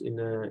focus in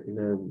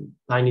a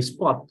tiny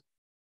spot,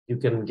 you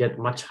can get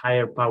much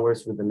higher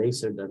powers with a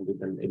laser than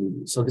with an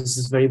LED. So this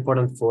is very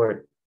important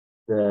for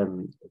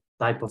the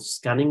type of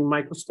scanning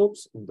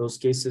microscopes. In those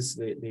cases,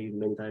 they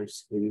many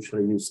times they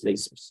usually use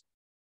lasers.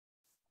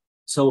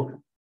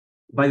 So,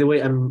 by the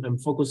way, I'm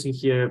focusing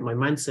here. My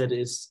mindset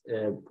is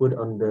put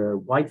on the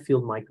wide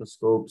field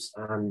microscopes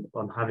and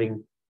on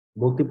having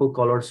multiple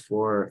colors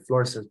for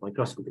fluorescence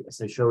microscopy, as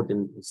I showed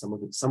in some of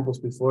the examples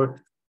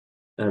before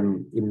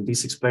in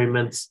these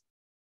experiments.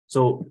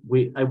 So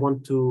I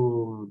want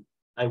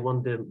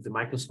the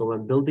microscope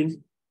I'm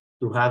building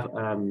to have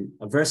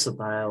a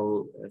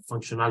versatile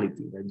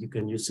functionality that you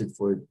can use it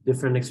for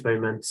different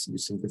experiments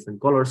using different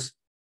colors,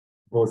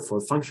 both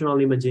for functional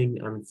imaging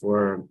and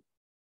for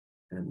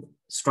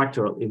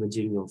structural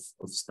imaging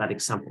of static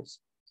samples.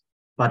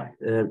 But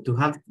to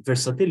have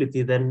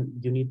versatility, then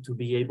you need to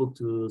be able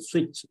to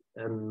switch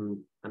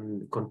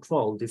and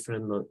control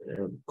different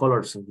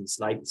colors of these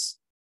lights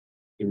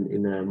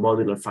in a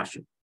modular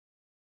fashion.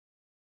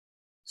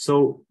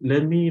 So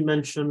let me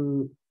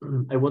mention,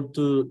 I want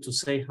to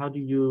say, how do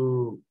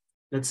you,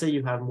 let's say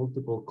you have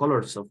multiple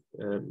colors of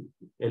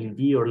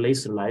LED or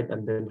laser light,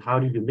 and then how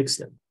do you mix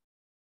them?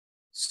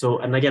 So,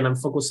 and again, I'm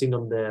focusing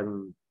on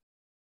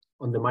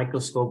the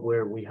microscope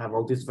where we have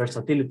all this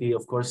versatility.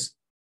 Of course,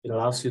 it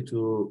allows you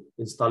to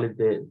install it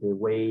the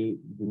way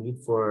you need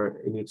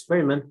for any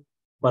experiment,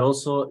 but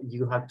also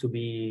you have to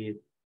be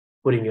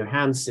putting your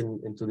hands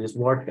into this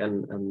work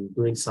and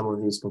doing some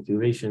of these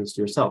configurations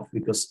yourself,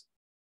 because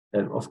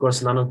of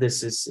course, none of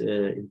this is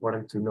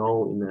important to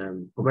know in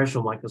a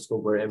commercial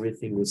microscope where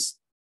everything is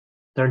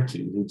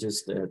turnkey. You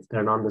just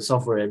turn on the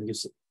software and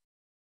use it.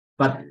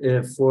 But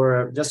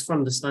for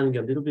understanding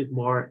a little bit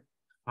more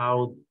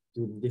how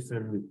do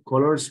different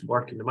colors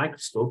work in the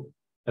microscope,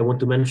 I want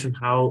to mention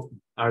how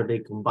are they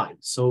combined.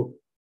 So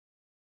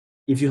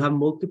if you have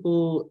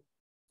multiple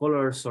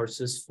color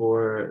sources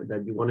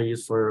that you want to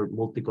use for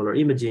multicolor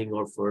imaging,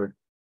 or for,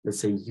 let's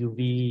say,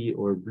 UV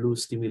or blue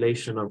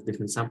stimulation of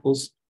different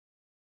samples,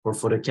 or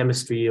for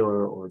photochemistry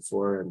or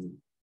for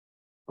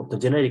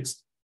optogenetics,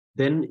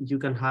 then you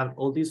can have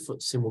all these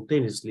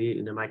simultaneously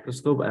in a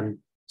microscope. And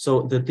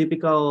so the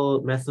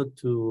typical method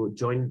to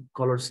join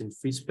colors in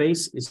free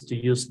space is to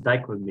use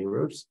dichroic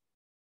mirrors.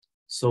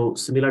 So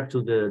similar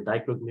to the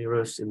dichroic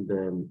mirrors in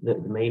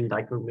the main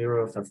dichroic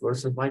mirror of a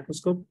fluorescence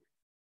microscope,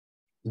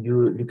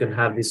 you can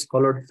have these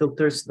colored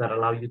filters that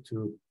allow you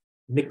to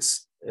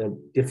mix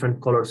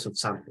different colors of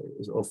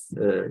samples of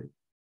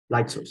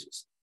light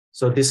sources.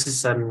 So this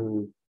is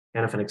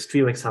kind of an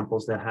extreme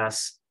examples that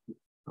has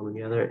how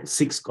many other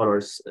 6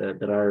 colors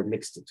that are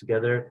mixed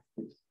together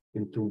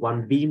into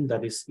one beam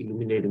that is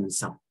illuminating the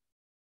sample.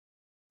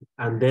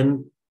 And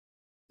then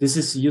this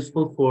is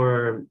useful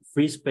for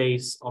free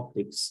space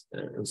optics.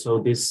 And so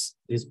this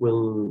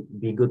will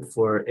be good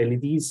for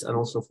LEDs and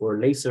also for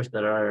lasers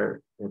that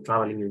are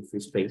traveling in free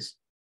space.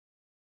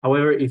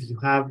 However, if you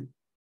have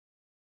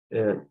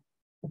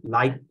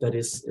light that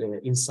is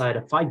inside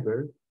a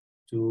fiber,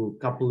 to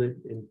couple it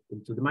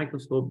into the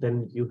microscope,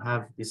 then you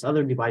have these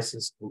other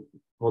devices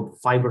called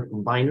fiber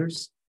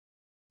combiners.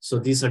 So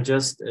these are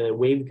just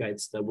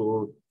waveguides that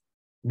will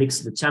mix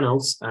the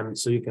channels, and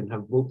so you can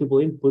have multiple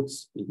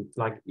inputs,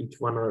 like each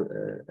one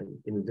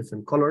in a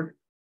different color,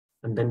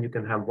 and then you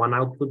can have one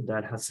output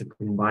that has a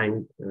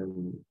combined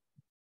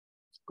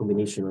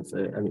combination of,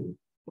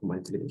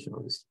 combined combination,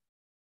 obviously,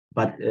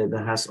 but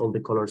that has all the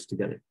colors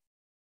together.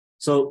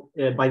 So,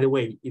 by the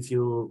way, if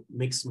you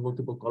mix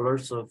multiple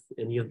colors of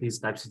any of these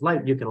types of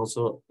light, you can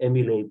also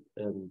emulate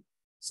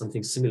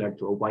something similar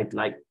to a white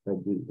light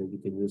that you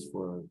can use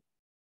for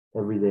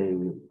everyday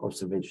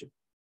observation.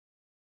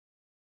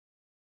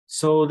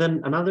 So then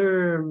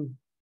another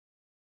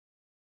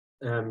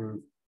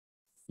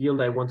field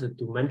I wanted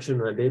to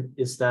mention a bit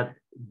is that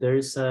there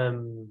is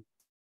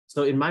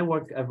so in my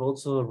work I've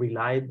also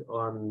relied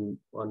on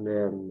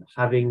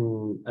having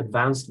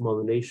advanced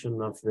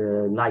modulation of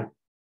the light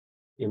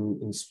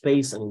in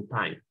space and in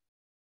time.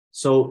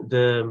 So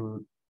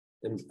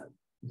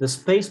the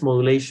space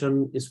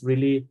modulation is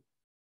really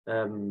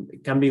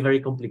it can be very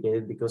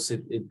complicated because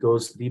it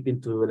goes deep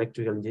into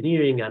electrical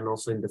engineering and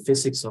also in the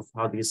physics of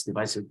how these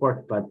devices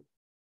work. But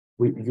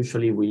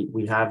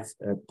we have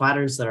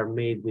patterns that are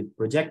made with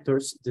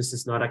projectors. This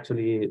is not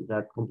actually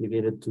that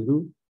complicated to do.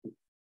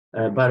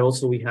 But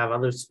also we have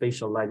other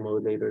spatial light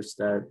modulators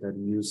that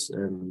use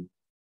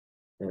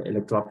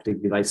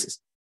electro-optic devices.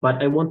 But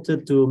I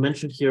wanted to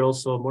mention here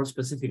also more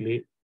specifically,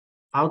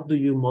 how do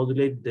you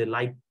modulate the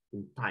light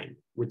in time,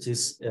 which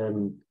is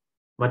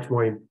much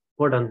more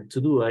important to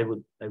do, I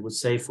would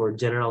say, for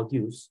general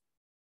use,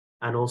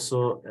 and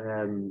also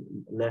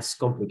less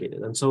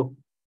complicated. And so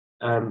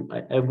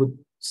I would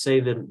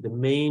say that the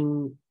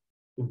main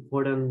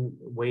important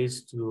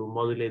ways to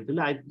modulate the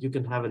light, you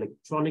can have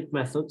electronic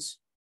methods,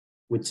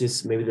 which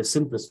is maybe the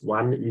simplest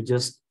one. You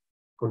just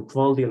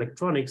control the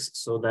electronics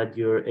so that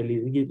your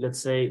LED,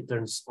 let's say,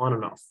 turns on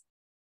and off.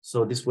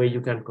 So this way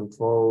you can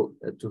control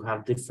to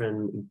have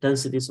different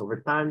intensities over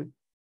time,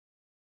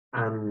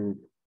 and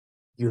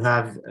you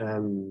have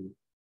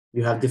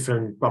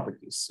different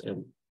properties.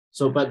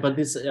 But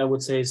this, I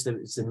would say, is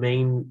the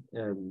main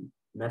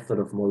method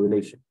of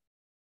modulation.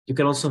 You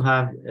can also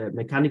have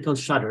mechanical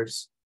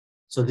shutters.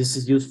 So this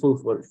is useful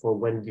for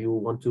when you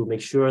want to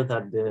make sure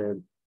that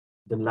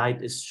the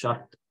light is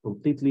shut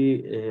completely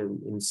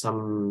in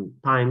some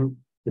time,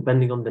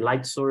 depending on the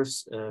light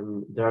source.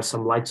 There are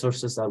some light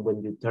sources that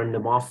when you turn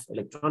them off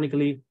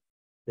electronically,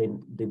 they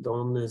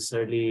don't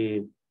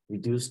necessarily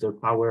reduce their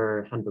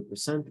power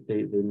 100%.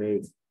 They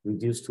may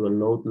reduce to a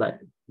load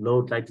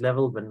light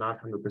level, but not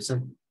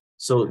 100%.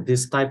 So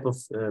this type of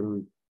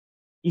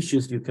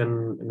issues, you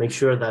can make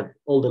sure that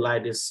all the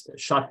light is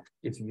shut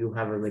if you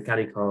have a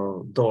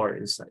mechanical door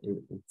in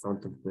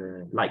front of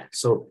the light.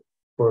 So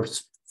for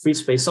free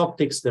space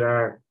optics, there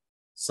are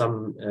some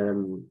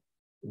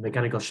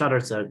mechanical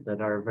shutters that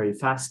are very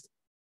fast.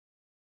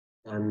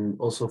 And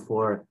also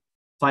for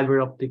fiber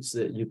optics,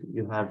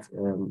 you have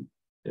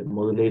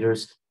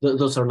modulators.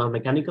 Those are not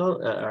mechanical,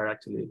 are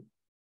actually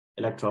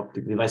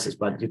electro-optic devices,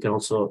 but you can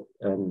also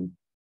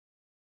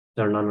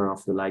turn on or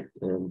off the light.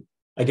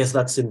 I guess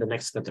that's in the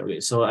next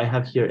category. So I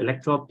have here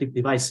electro-optic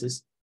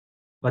devices,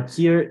 but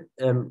here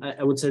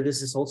I would say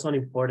this is also an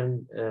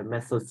important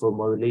method for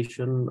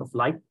modulation of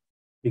light,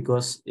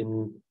 because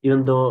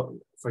even though,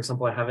 for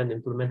example, I haven't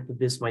implemented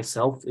this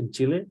myself in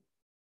Chile,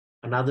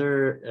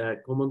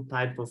 another common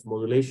type of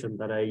modulation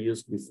that I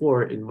used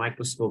before in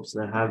microscopes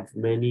that have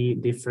many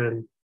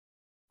different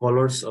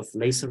colors of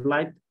laser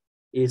light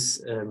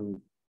is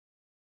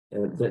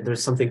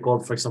there's something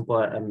called, for example,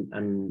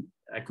 an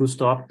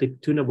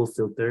acousto-optic tunable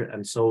filter.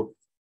 And so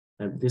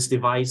this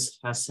device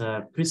has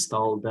a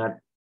crystal that,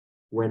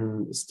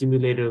 when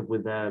stimulated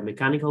with a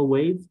mechanical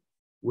wave,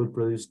 will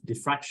produce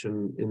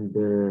diffraction in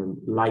the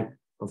light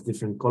of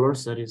different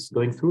colors that is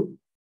going through.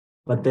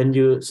 But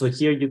then so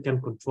here you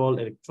can control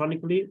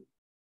electronically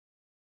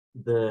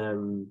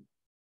the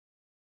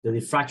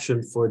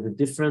diffraction for the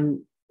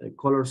different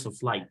colors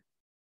of light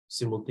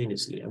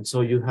simultaneously. And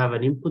so you have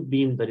an input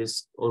beam that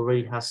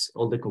already has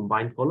all the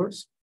combined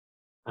colors.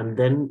 And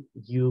then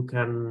you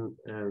can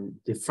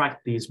diffract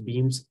these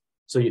beams.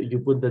 So you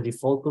put the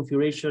default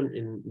configuration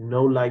in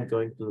no light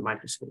going to the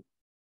microscope.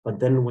 But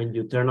then when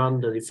you turn on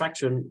the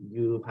diffraction,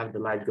 you have the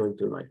light going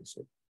to the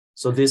microscope.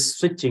 So this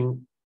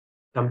switching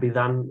can be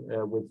done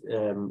with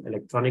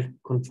electronic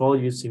control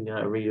using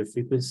a radio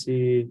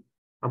frequency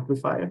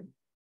amplifier.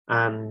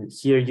 And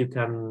here you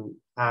can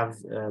have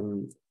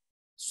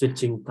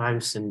switching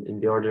times in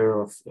the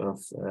order of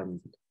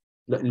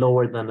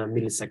lower than a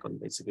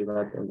millisecond, basically,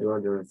 but on the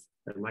order of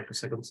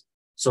microseconds.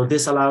 So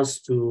this allows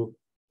to,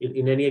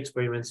 in any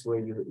experiments where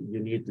you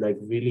need like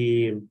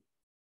really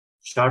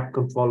sharp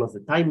control of the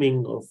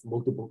timing of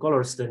multiple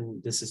colors,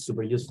 then this is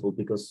super useful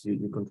because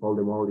you control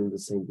them all in the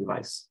same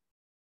device.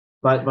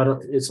 But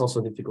it's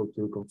also difficult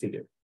to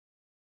configure.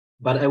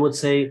 But I would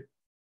say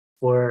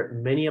for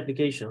many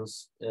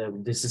applications,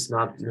 this is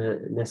not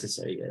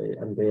necessary,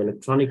 and the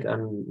electronic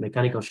and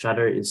mechanical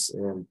shutter is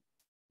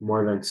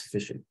more than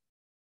sufficient.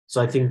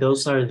 So I think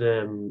those are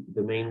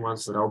the main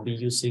ones that I'll be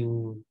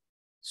using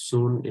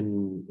soon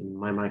in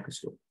my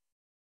microscope.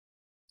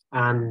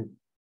 And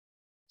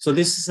so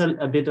this is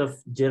a bit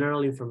of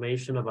general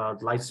information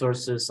about light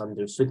sources and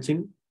their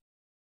switching.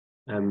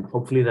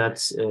 Hopefully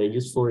that's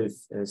useful if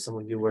some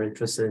of you were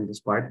interested in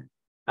this part.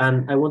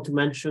 And I want to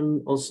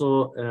mention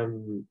also,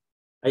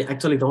 I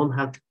actually don't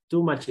have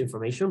too much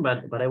information,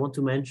 but I want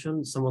to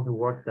mention some of the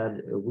work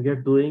that we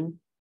are doing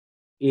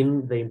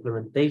in the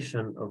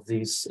implementation of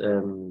these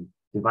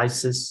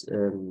devices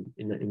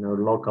in our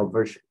local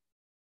version.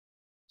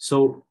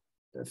 So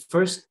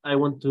first, I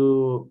want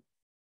to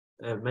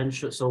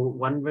mention, so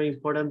one very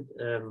important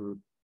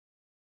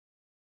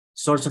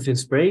source of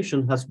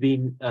inspiration has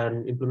been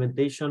an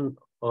implementation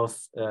of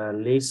a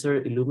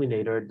laser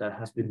illuminator that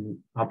has been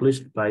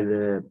published by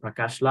the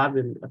Prakash Lab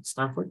at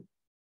Stanford.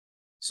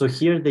 So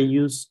here they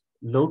use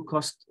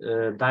low-cost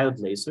diode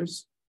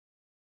lasers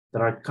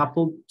that are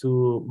coupled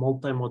to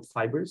multimode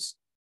fibers.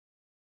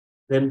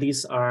 Then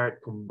these are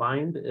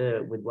combined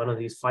with one of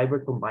these fiber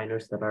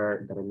combiners that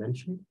I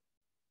mentioned.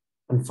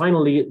 And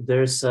finally,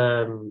 there's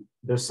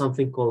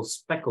something called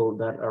speckle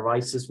that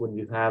arises when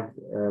you have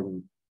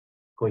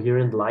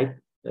coherent light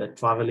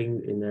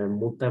traveling in a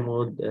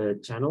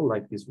multimode channel,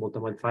 like these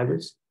multimode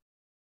fibers.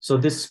 So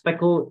this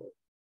speckle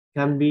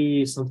can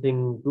be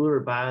something good or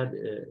bad,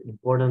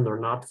 important or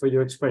not for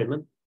your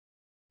experiment.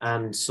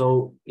 And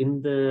so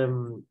in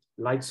the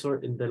light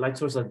source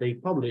that they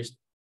published,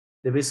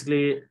 they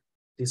basically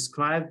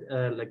described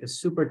like a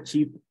super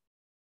cheap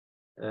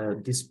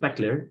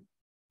despeckler,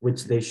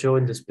 which they show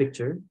in this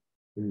picture,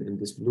 in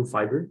this blue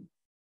fiber.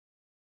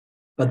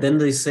 But then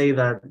they say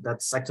that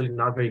that's actually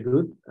not very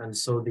good. And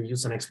so they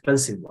use an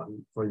expensive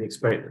one for the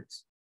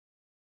experiments.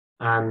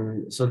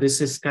 And so this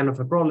is kind of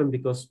a problem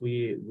because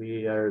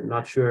we are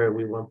not sure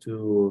we want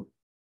to.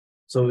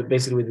 So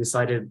basically we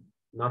decided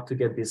not to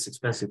get this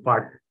expensive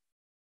part.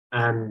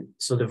 And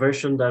so the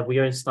version that we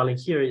are installing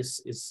here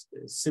is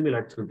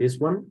similar to this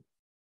one,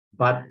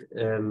 but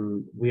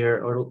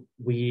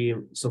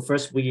so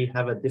first we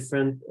have a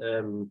different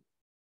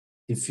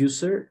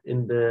diffuser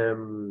in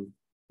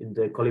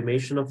the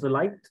collimation of the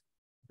light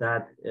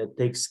that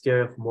takes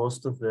care of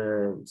most of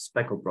the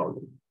speckle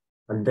problem.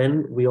 And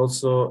then we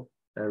also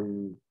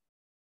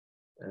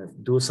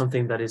do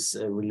something that is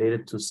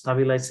related to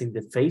stabilizing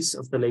the phase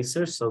of the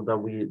laser so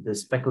that the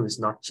speckle is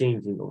not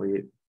changing over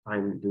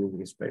time during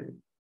the experiment.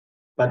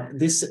 But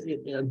this,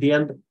 at the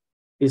end,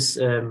 is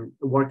a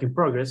work in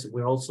progress.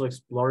 We're also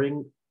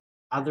exploring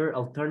other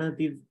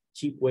alternative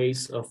cheap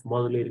ways of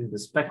modulating the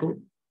speckle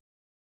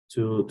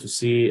to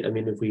see, I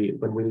mean,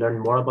 when we learn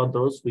more about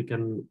those, we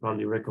can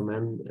probably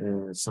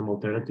recommend some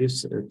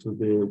alternatives to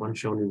the one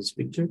shown in this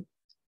picture.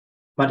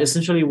 But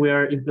essentially, we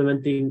are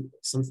implementing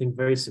something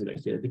very similar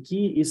here. The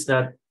key is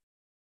that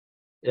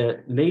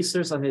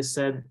lasers, as I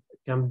said,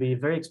 can be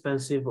very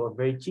expensive or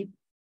very cheap.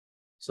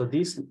 So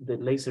the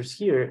lasers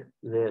here,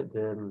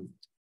 the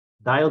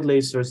diode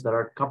lasers that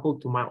are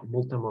coupled to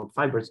multimode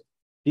fibers,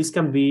 these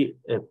can be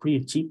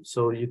pretty cheap.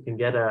 So you can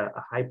get a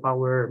high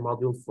power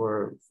module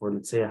for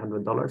let's say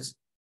 $100.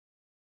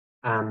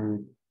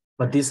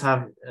 But these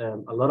have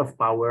a lot of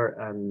power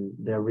and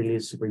they're really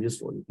super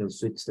useful. You can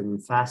switch them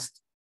fast.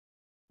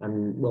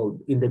 And well,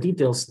 in the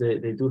details,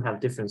 they do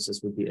have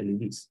differences with the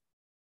LEDs.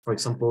 For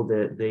example,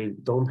 they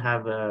don't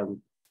have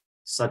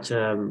such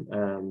a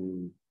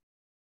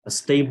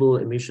stable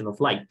emission of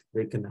light.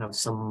 They can have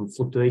some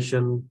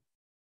fluctuation,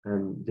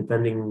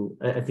 depending.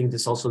 I think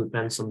this also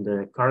depends on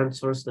the current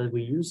source that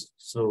we use.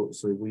 So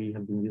we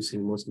have been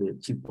using mostly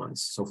cheap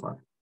ones so far.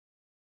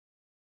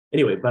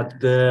 Anyway, but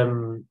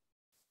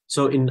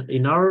so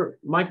in our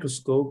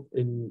microscope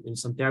in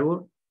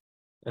Santiago,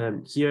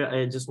 here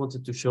I just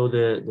wanted to show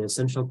the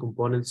essential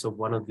components of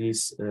one of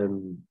these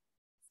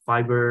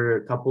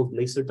fiber coupled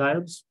laser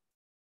diodes.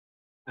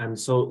 And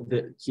so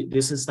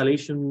this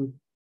installation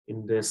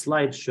in the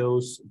slide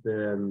shows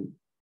the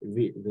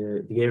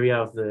area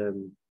of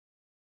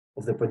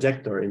the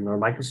projector in our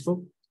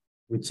microscope,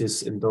 which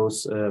is in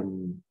those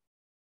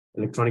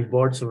electronic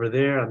boards over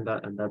there and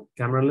that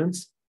camera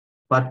lens.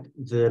 But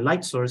the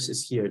light source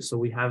is here. So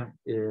we have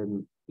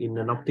in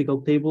an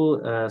optical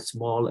table a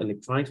small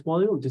electronics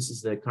module. This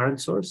is the current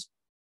source.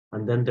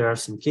 And then there are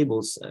some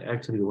cables.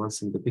 Actually, the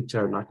ones in the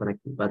picture are not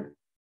connected, but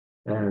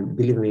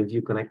believe me, if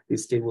you connect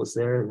these cables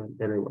there,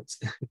 then it works.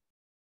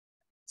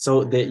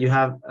 So you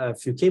have a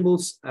few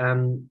cables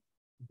and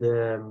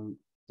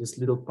this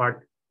little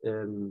part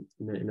in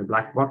a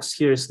black box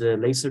here is the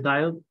laser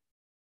diode.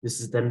 This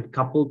is then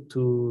coupled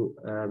to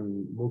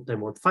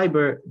multimode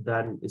fiber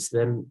that is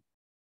then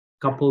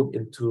coupled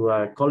into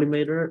a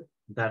collimator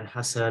that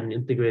has an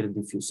integrated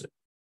diffuser.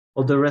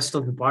 All the rest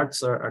of the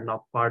parts are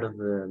not part of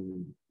the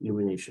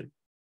illumination.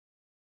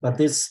 But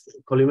this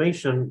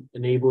collimation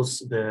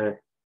enables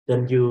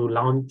then you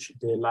launch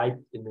the light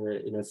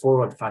in a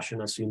forward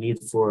fashion as you need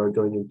for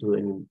going into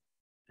any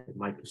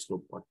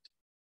microscope part.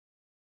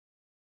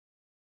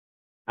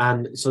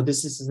 And so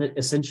this is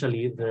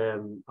essentially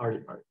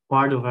our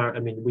part of our, I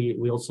mean,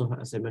 we also,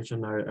 as I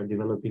mentioned, are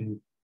developing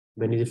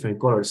many different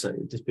colors.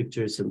 This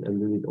picture is a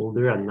little bit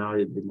older and now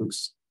it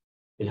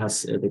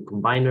has the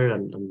combiner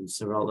and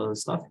several other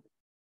stuff.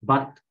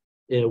 But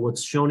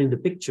what's shown in the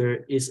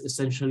picture is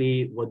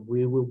essentially what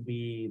we will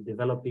be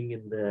developing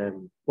in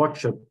the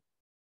workshop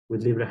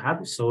with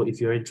LibreHub. So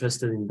if you're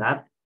interested in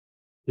that,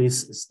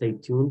 please stay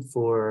tuned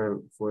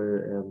for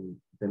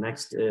the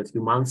next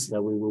few months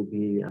that we will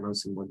be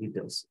announcing more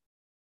details.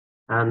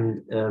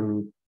 And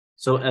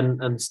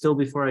and still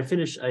before I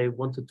finish, I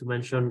wanted to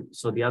mention,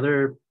 so the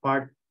other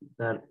part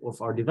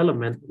of our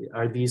development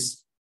are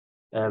these,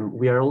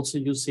 we are also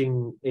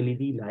using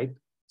LED light.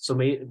 So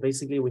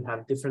basically we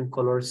have different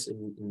colors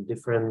in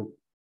different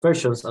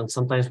versions, and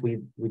sometimes we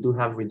do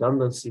have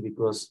redundancy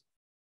because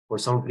for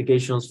some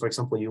applications, for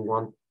example, you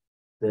want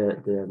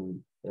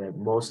the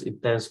most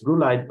intense blue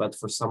light, but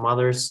for some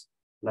others,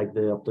 like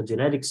the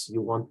optogenetics,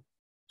 you want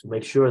to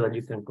make sure that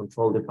you can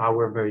control the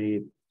power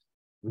very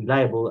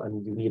reliable,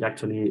 and you need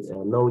actually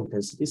low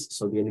intensities.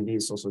 So the LED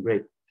is also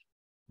great.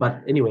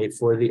 But anyway,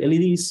 for the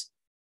LEDs,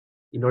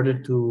 in order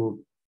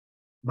to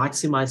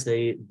maximize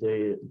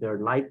their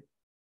light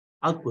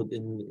output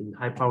in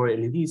high power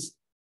LEDs,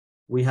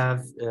 we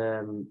have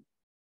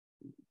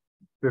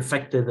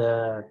perfected.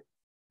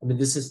 I mean,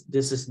 this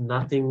is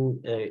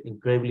nothing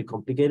incredibly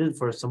complicated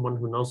for someone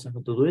who knows how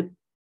to do it,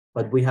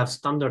 but we have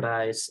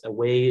standardized a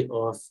way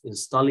of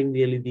installing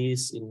the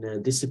LEDs in a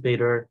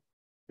dissipator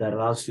that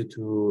allows you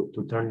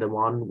to turn them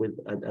on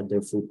at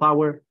their full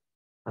power.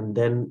 And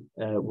then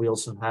we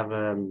also have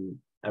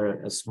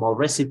a small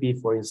recipe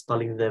for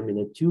installing them in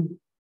a tube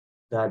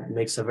that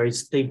makes a very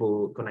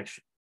stable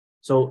connection.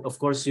 So of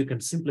course you can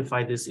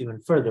simplify this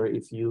even further.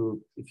 If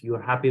you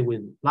are happy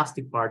with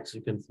plastic parts,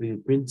 you can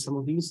 3D print some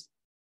of these.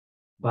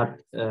 But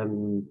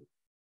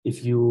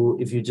if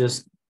you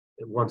just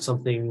want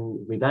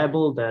something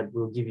reliable that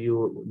will give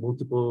you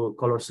multiple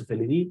colors of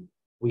LED,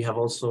 we have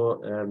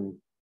also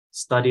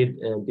studied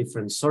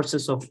different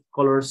sources of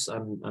colors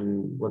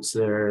and what's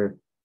their,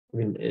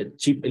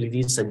 cheap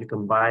LEDs that you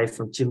can buy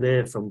from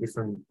Chile, from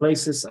different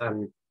places,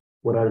 and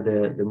what are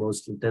the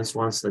most intense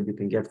ones that you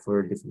can get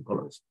for different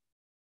colors.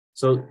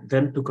 So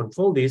then to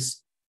control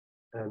this,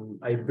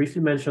 I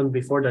briefly mentioned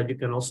before that you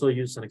can also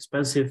use an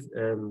expensive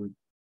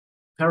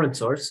current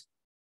source,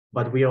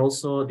 but we are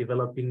also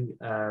developing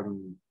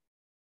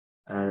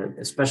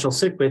a special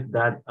circuit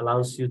that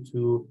allows you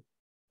to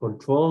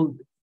control,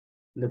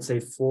 let's say,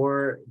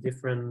 4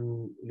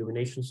 different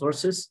illumination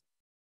sources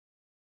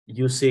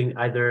using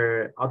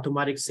either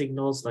automatic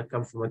signals that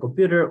come from a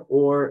computer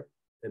or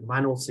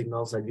manual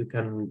signals that you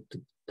can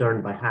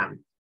turn by hand.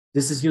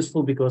 This is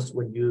useful because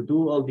when you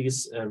do all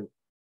these,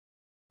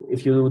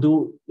 if you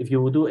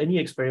do any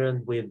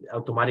experiment with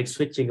automatic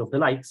switching of the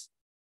lights,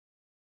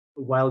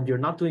 while you're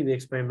not doing the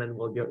experiment,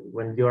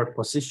 when you're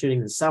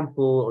positioning the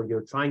sample or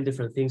you're trying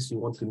different things, you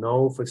want to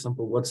know, for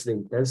example, what's the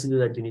intensity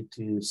that you need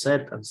to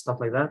set and stuff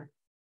like that,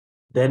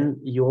 then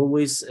you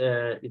always,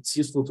 it's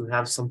useful to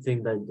have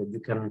something that you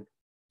can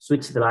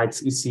switch the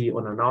lights easy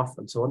on and off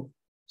and so on.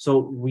 So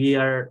we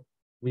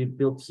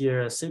built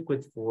here a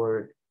circuit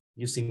for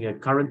using a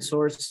current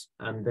source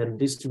and then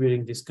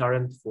distributing this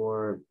current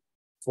for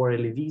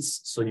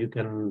LEDs. So you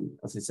can,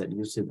 as I said,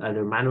 use it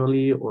either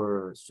manually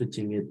or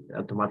switching it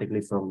automatically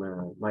from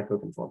a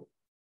microcontroller.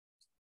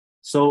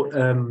 So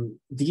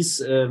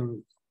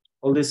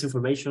all this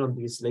information on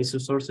these laser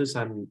sources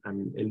and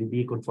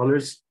LED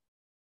controllers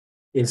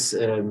is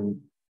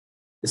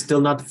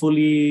still not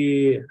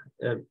fully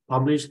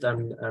published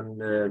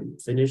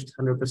and finished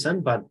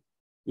 100%, but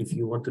if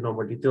you want to know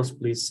more details,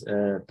 please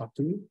talk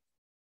to me.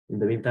 In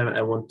the meantime,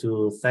 I want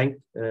to thank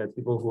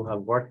people who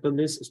have worked on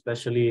this,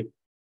 especially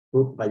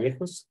Ruth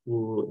Vallejos,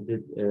 who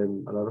did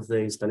a lot of the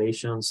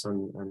installations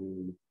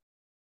and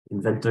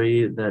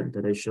inventory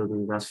that I showed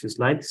in the last few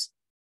slides.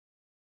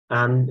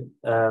 And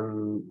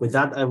with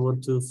that, I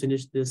want to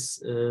finish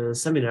this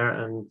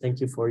seminar and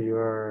thank you for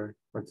your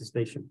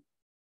participation.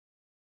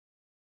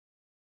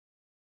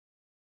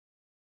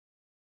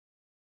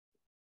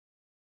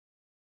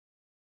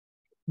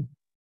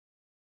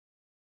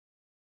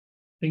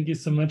 Thank you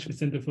so much,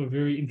 Vicente, for a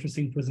very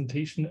interesting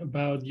presentation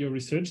about your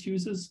research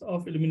uses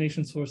of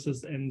illumination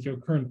sources and your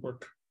current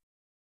work.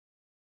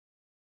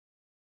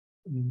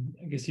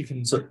 I guess you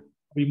can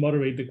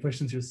remoderate the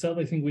questions yourself.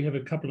 I think we have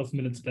a couple of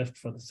minutes left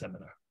for the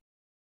seminar.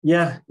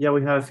 Yeah,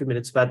 we have a few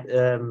minutes, but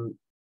do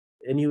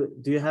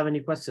you have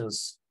any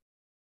questions?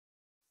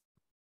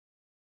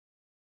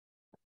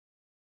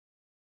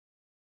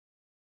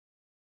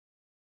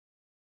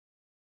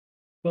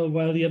 Well,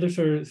 while the others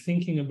are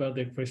thinking about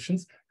their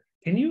questions,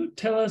 can you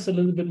tell us a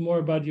little bit more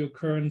about your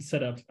current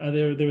setup?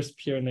 There's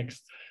Pierre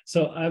next.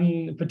 So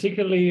I'm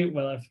particularly,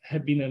 well,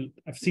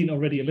 I've seen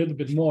already a little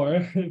bit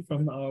more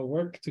from our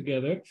work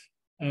together,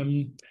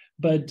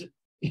 but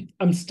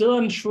I'm still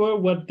unsure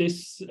what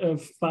this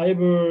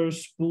fiber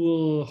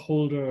spool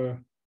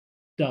holder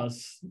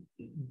does.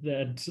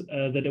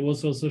 That it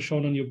was also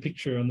shown on your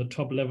picture on the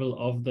top level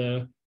of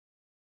the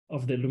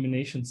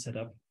illumination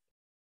setup.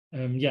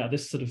 Yeah,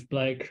 this sort of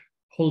black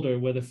holder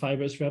where the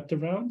fiber is wrapped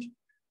around.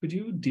 Could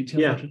you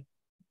detail that?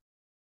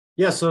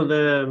 Yeah, so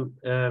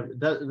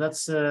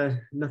that's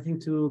nothing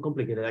too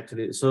complicated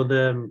actually. So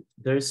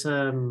there's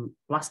a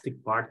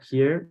plastic part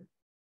here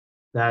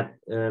that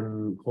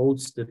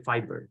holds the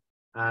fiber,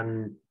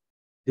 and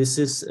this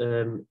is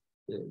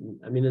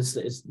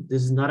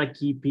this is not a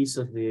key piece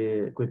of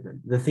the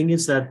equipment. The thing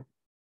is that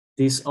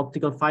these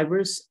optical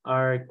fibers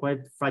are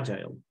quite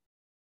fragile.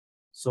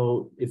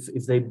 So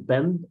if they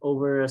bend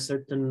over a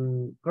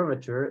certain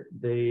curvature,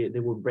 they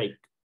will break.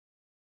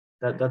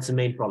 That's the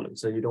main problem.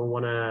 So you don't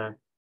want to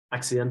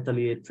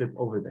accidentally trip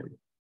over them.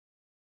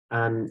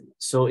 And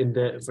so in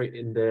the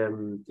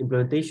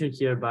implementation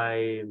here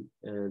by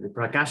the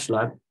Prakash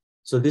lab,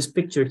 So this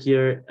picture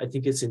here, I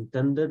think it's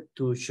intended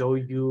to show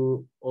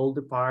you all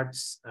the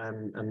parts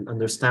and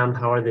understand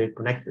how are they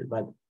connected.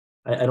 But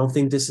I don't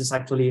think this is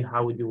actually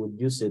how you would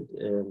use it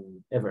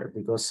ever,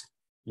 because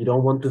you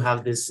don't want to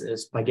have this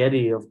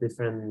spaghetti of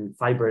different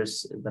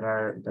fibers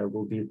that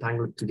will be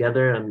tangled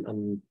together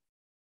and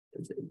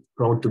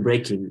prone to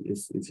breaking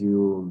if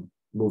you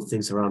move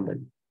things around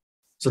them.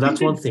 So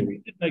that's one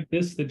thing. Like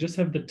this, they just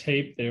have the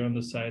tape there on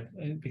the side,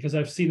 because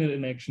I've seen it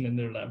in action in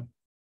their lab.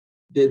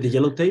 The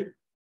yellow tape?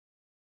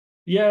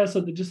 Yeah, so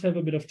they just have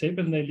a bit of tape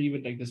and they leave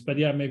it like this. But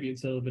yeah, maybe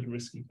it's a little bit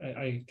risky.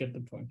 I get the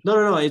point.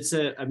 No. It's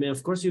I mean,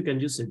 of course you can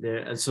use it there.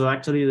 And so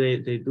actually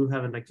they do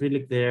have an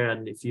acrylic there.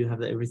 And if you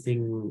have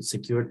everything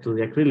secured to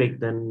the acrylic,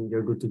 then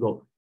you're good to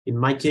go. In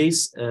my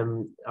case,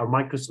 our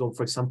microscope,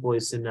 for example,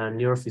 is in a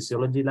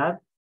neurophysiology lab.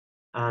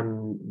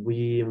 And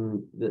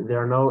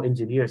there are no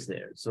engineers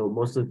there. So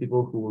most of the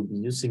people who will be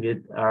using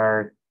it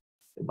are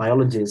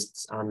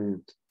biologists,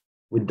 and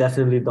we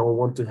definitely don't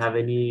want to have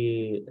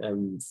any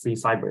free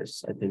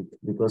fibers, I think,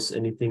 because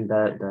anything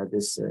that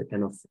is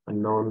kind of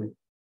unknown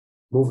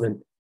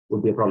movement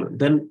would be a problem.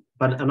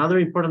 But another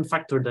important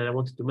factor that I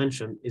wanted to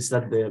mention is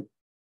that the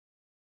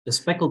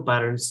speckle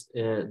patterns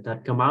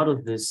that come out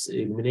of this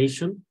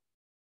illumination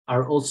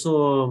are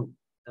also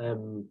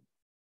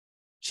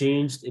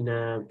changed in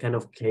a kind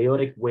of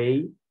chaotic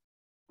way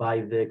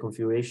by the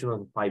configuration of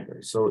the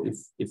fiber. So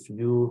if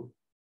you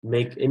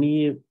make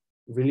any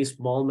really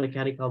small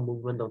mechanical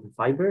movement of the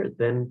fiber,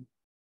 then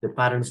the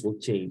patterns will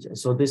change. And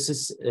so this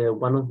is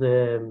one of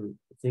the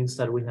things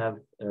that we have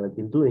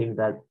been doing,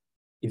 that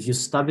if you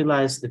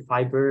stabilize the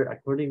fiber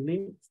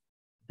accordingly,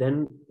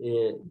 then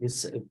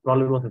this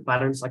problem of the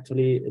patterns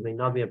actually may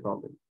not be a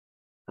problem.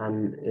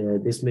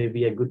 And this may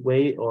be a good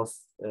way of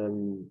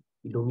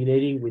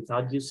illuminating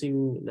without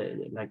using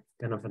like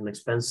kind of an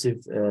expensive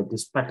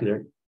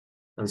despeckler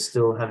and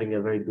still having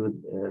a very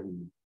good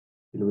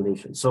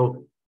illumination.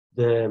 So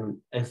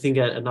I think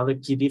another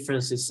key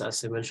difference is,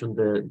 as I mentioned,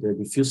 the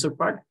diffuser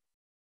part.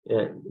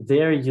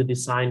 There you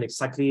design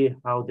exactly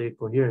how the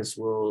coherence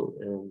will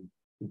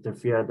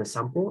interfere at the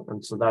sample.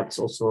 And so that's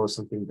also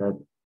something that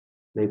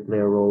may play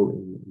a role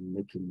in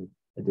making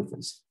a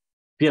difference.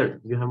 Pierre,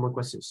 do you have more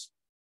questions?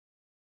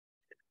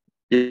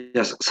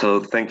 Yes, so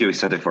thank you,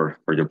 Vicente, for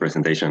your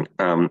presentation.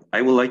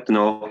 I would like to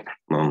know,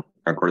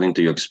 according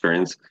to your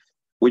experience,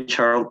 which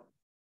are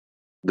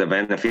the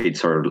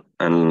benefits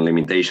and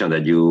limitation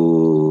that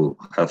you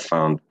have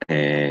found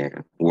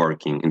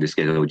working in this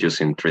case of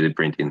using 3D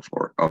printing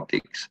for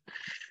optics?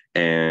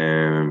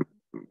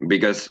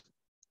 Because,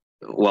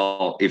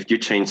 well, if you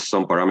change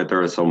some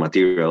parameters or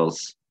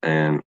materials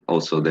and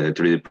also the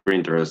 3D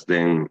printers,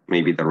 then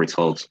maybe the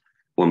results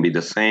won't be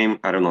the same.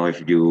 I don't know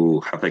if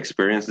you have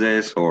experienced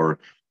this, or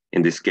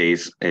in this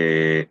case,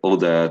 all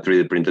the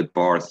 3D printed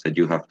parts that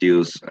you have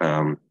used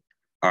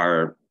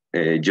are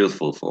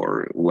useful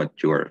for what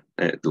you are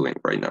doing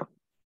right now.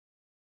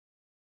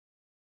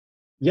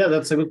 Yeah,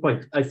 that's a good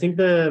point. I think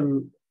I've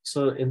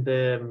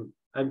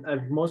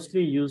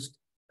mostly used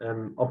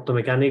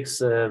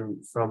optomechanics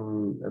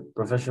from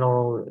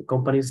professional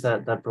companies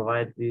that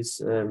provide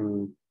these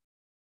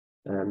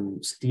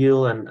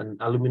steel and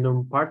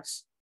aluminum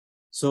parts.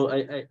 So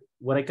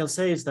what I can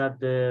say is that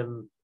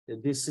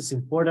this is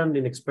important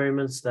in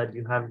experiments that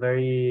you have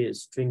very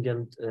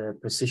stringent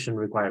precision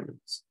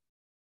requirements.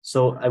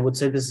 So I would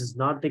say this is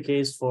not the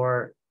case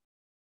for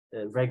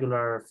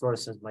regular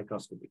fluorescence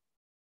microscopy,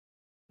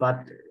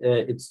 but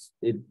it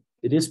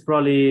is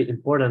probably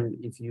important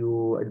if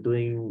you are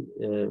doing,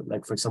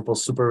 like, for example,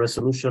 super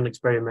resolution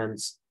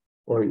experiments,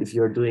 or if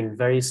you're doing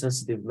very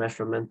sensitive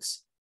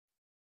measurements.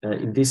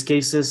 In these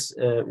cases,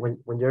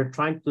 when you're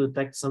trying to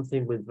detect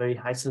something with very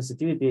high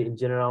sensitivity, in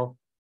general,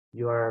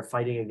 you are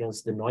fighting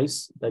against the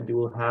noise that you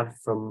will have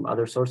from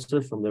other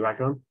sources, from the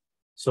background.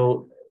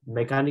 So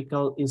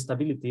mechanical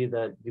instability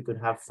that you could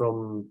have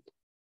from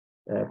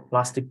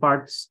plastic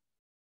parts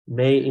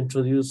may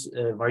introduce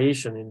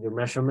variation in your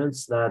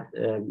measurements that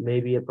may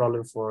be a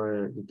problem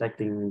for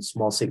detecting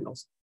small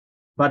signals.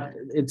 But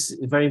it's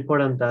very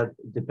important that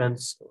it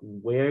depends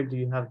where do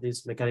you have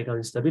this mechanical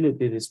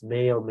instability. This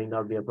may or may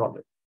not be a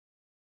problem.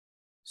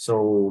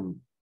 So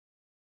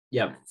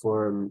yeah,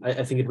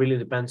 I think it really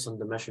depends on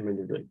the measurement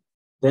you're doing.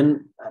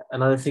 Then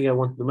another thing I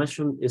want to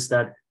mention is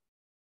that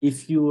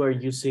if you are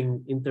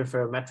using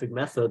interferometric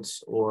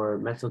methods or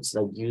methods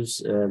that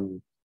use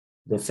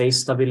the phase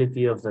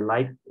stability of the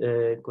light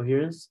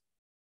coherence,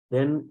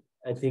 then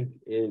I think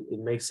it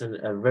makes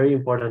a very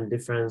important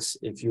difference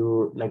if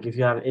you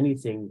have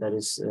anything that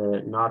is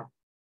not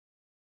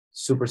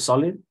super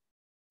solid,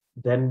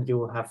 then you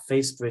will have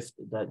phase drift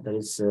that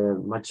is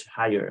much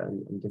higher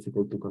and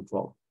difficult to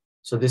control.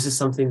 So this is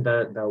something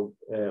that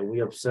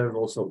we observe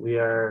also.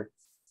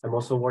 I'm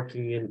also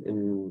working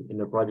in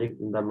a project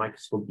in the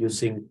microscope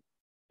using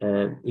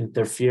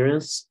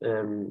interference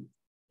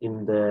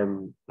in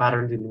the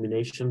patterned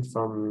illumination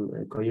from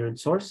a coherent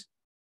source.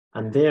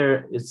 And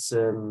there it's,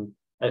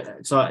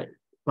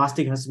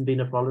 plastic hasn't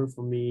been a problem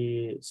for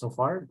me so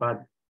far,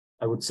 but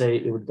I would say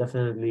it would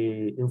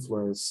definitely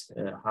influence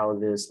how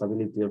the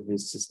stability of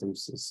these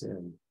systems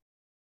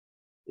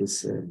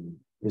is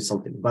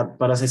resulting.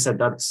 But as I said,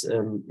 that's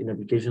in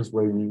applications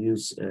where you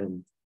use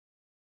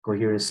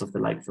coherence of the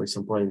light, for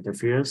example,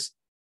 interference.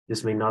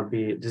 This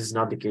is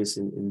not the case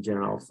in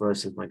general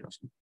fluorescence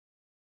microscopy.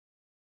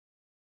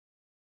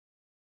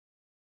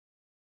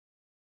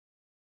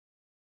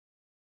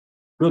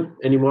 Good.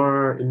 Any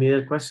more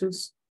immediate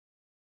questions?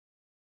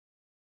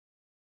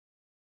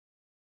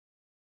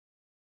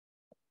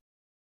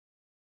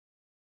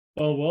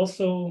 Well, we're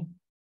also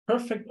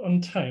perfect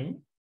on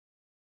time.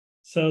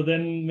 So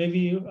then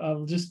maybe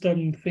I'll just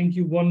thank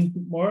you one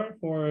more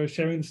for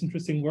sharing this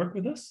interesting work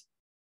with us.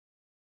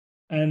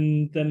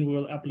 And then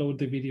we'll upload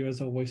the video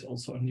as always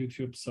also on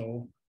YouTube,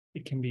 so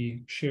it can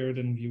be shared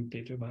and viewed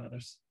later by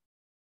others.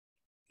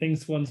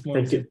 Thanks once more.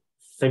 Thank you.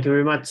 Thank you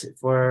very much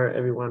for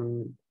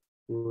everyone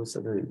who was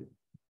attending.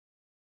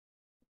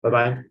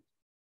 Bye-bye.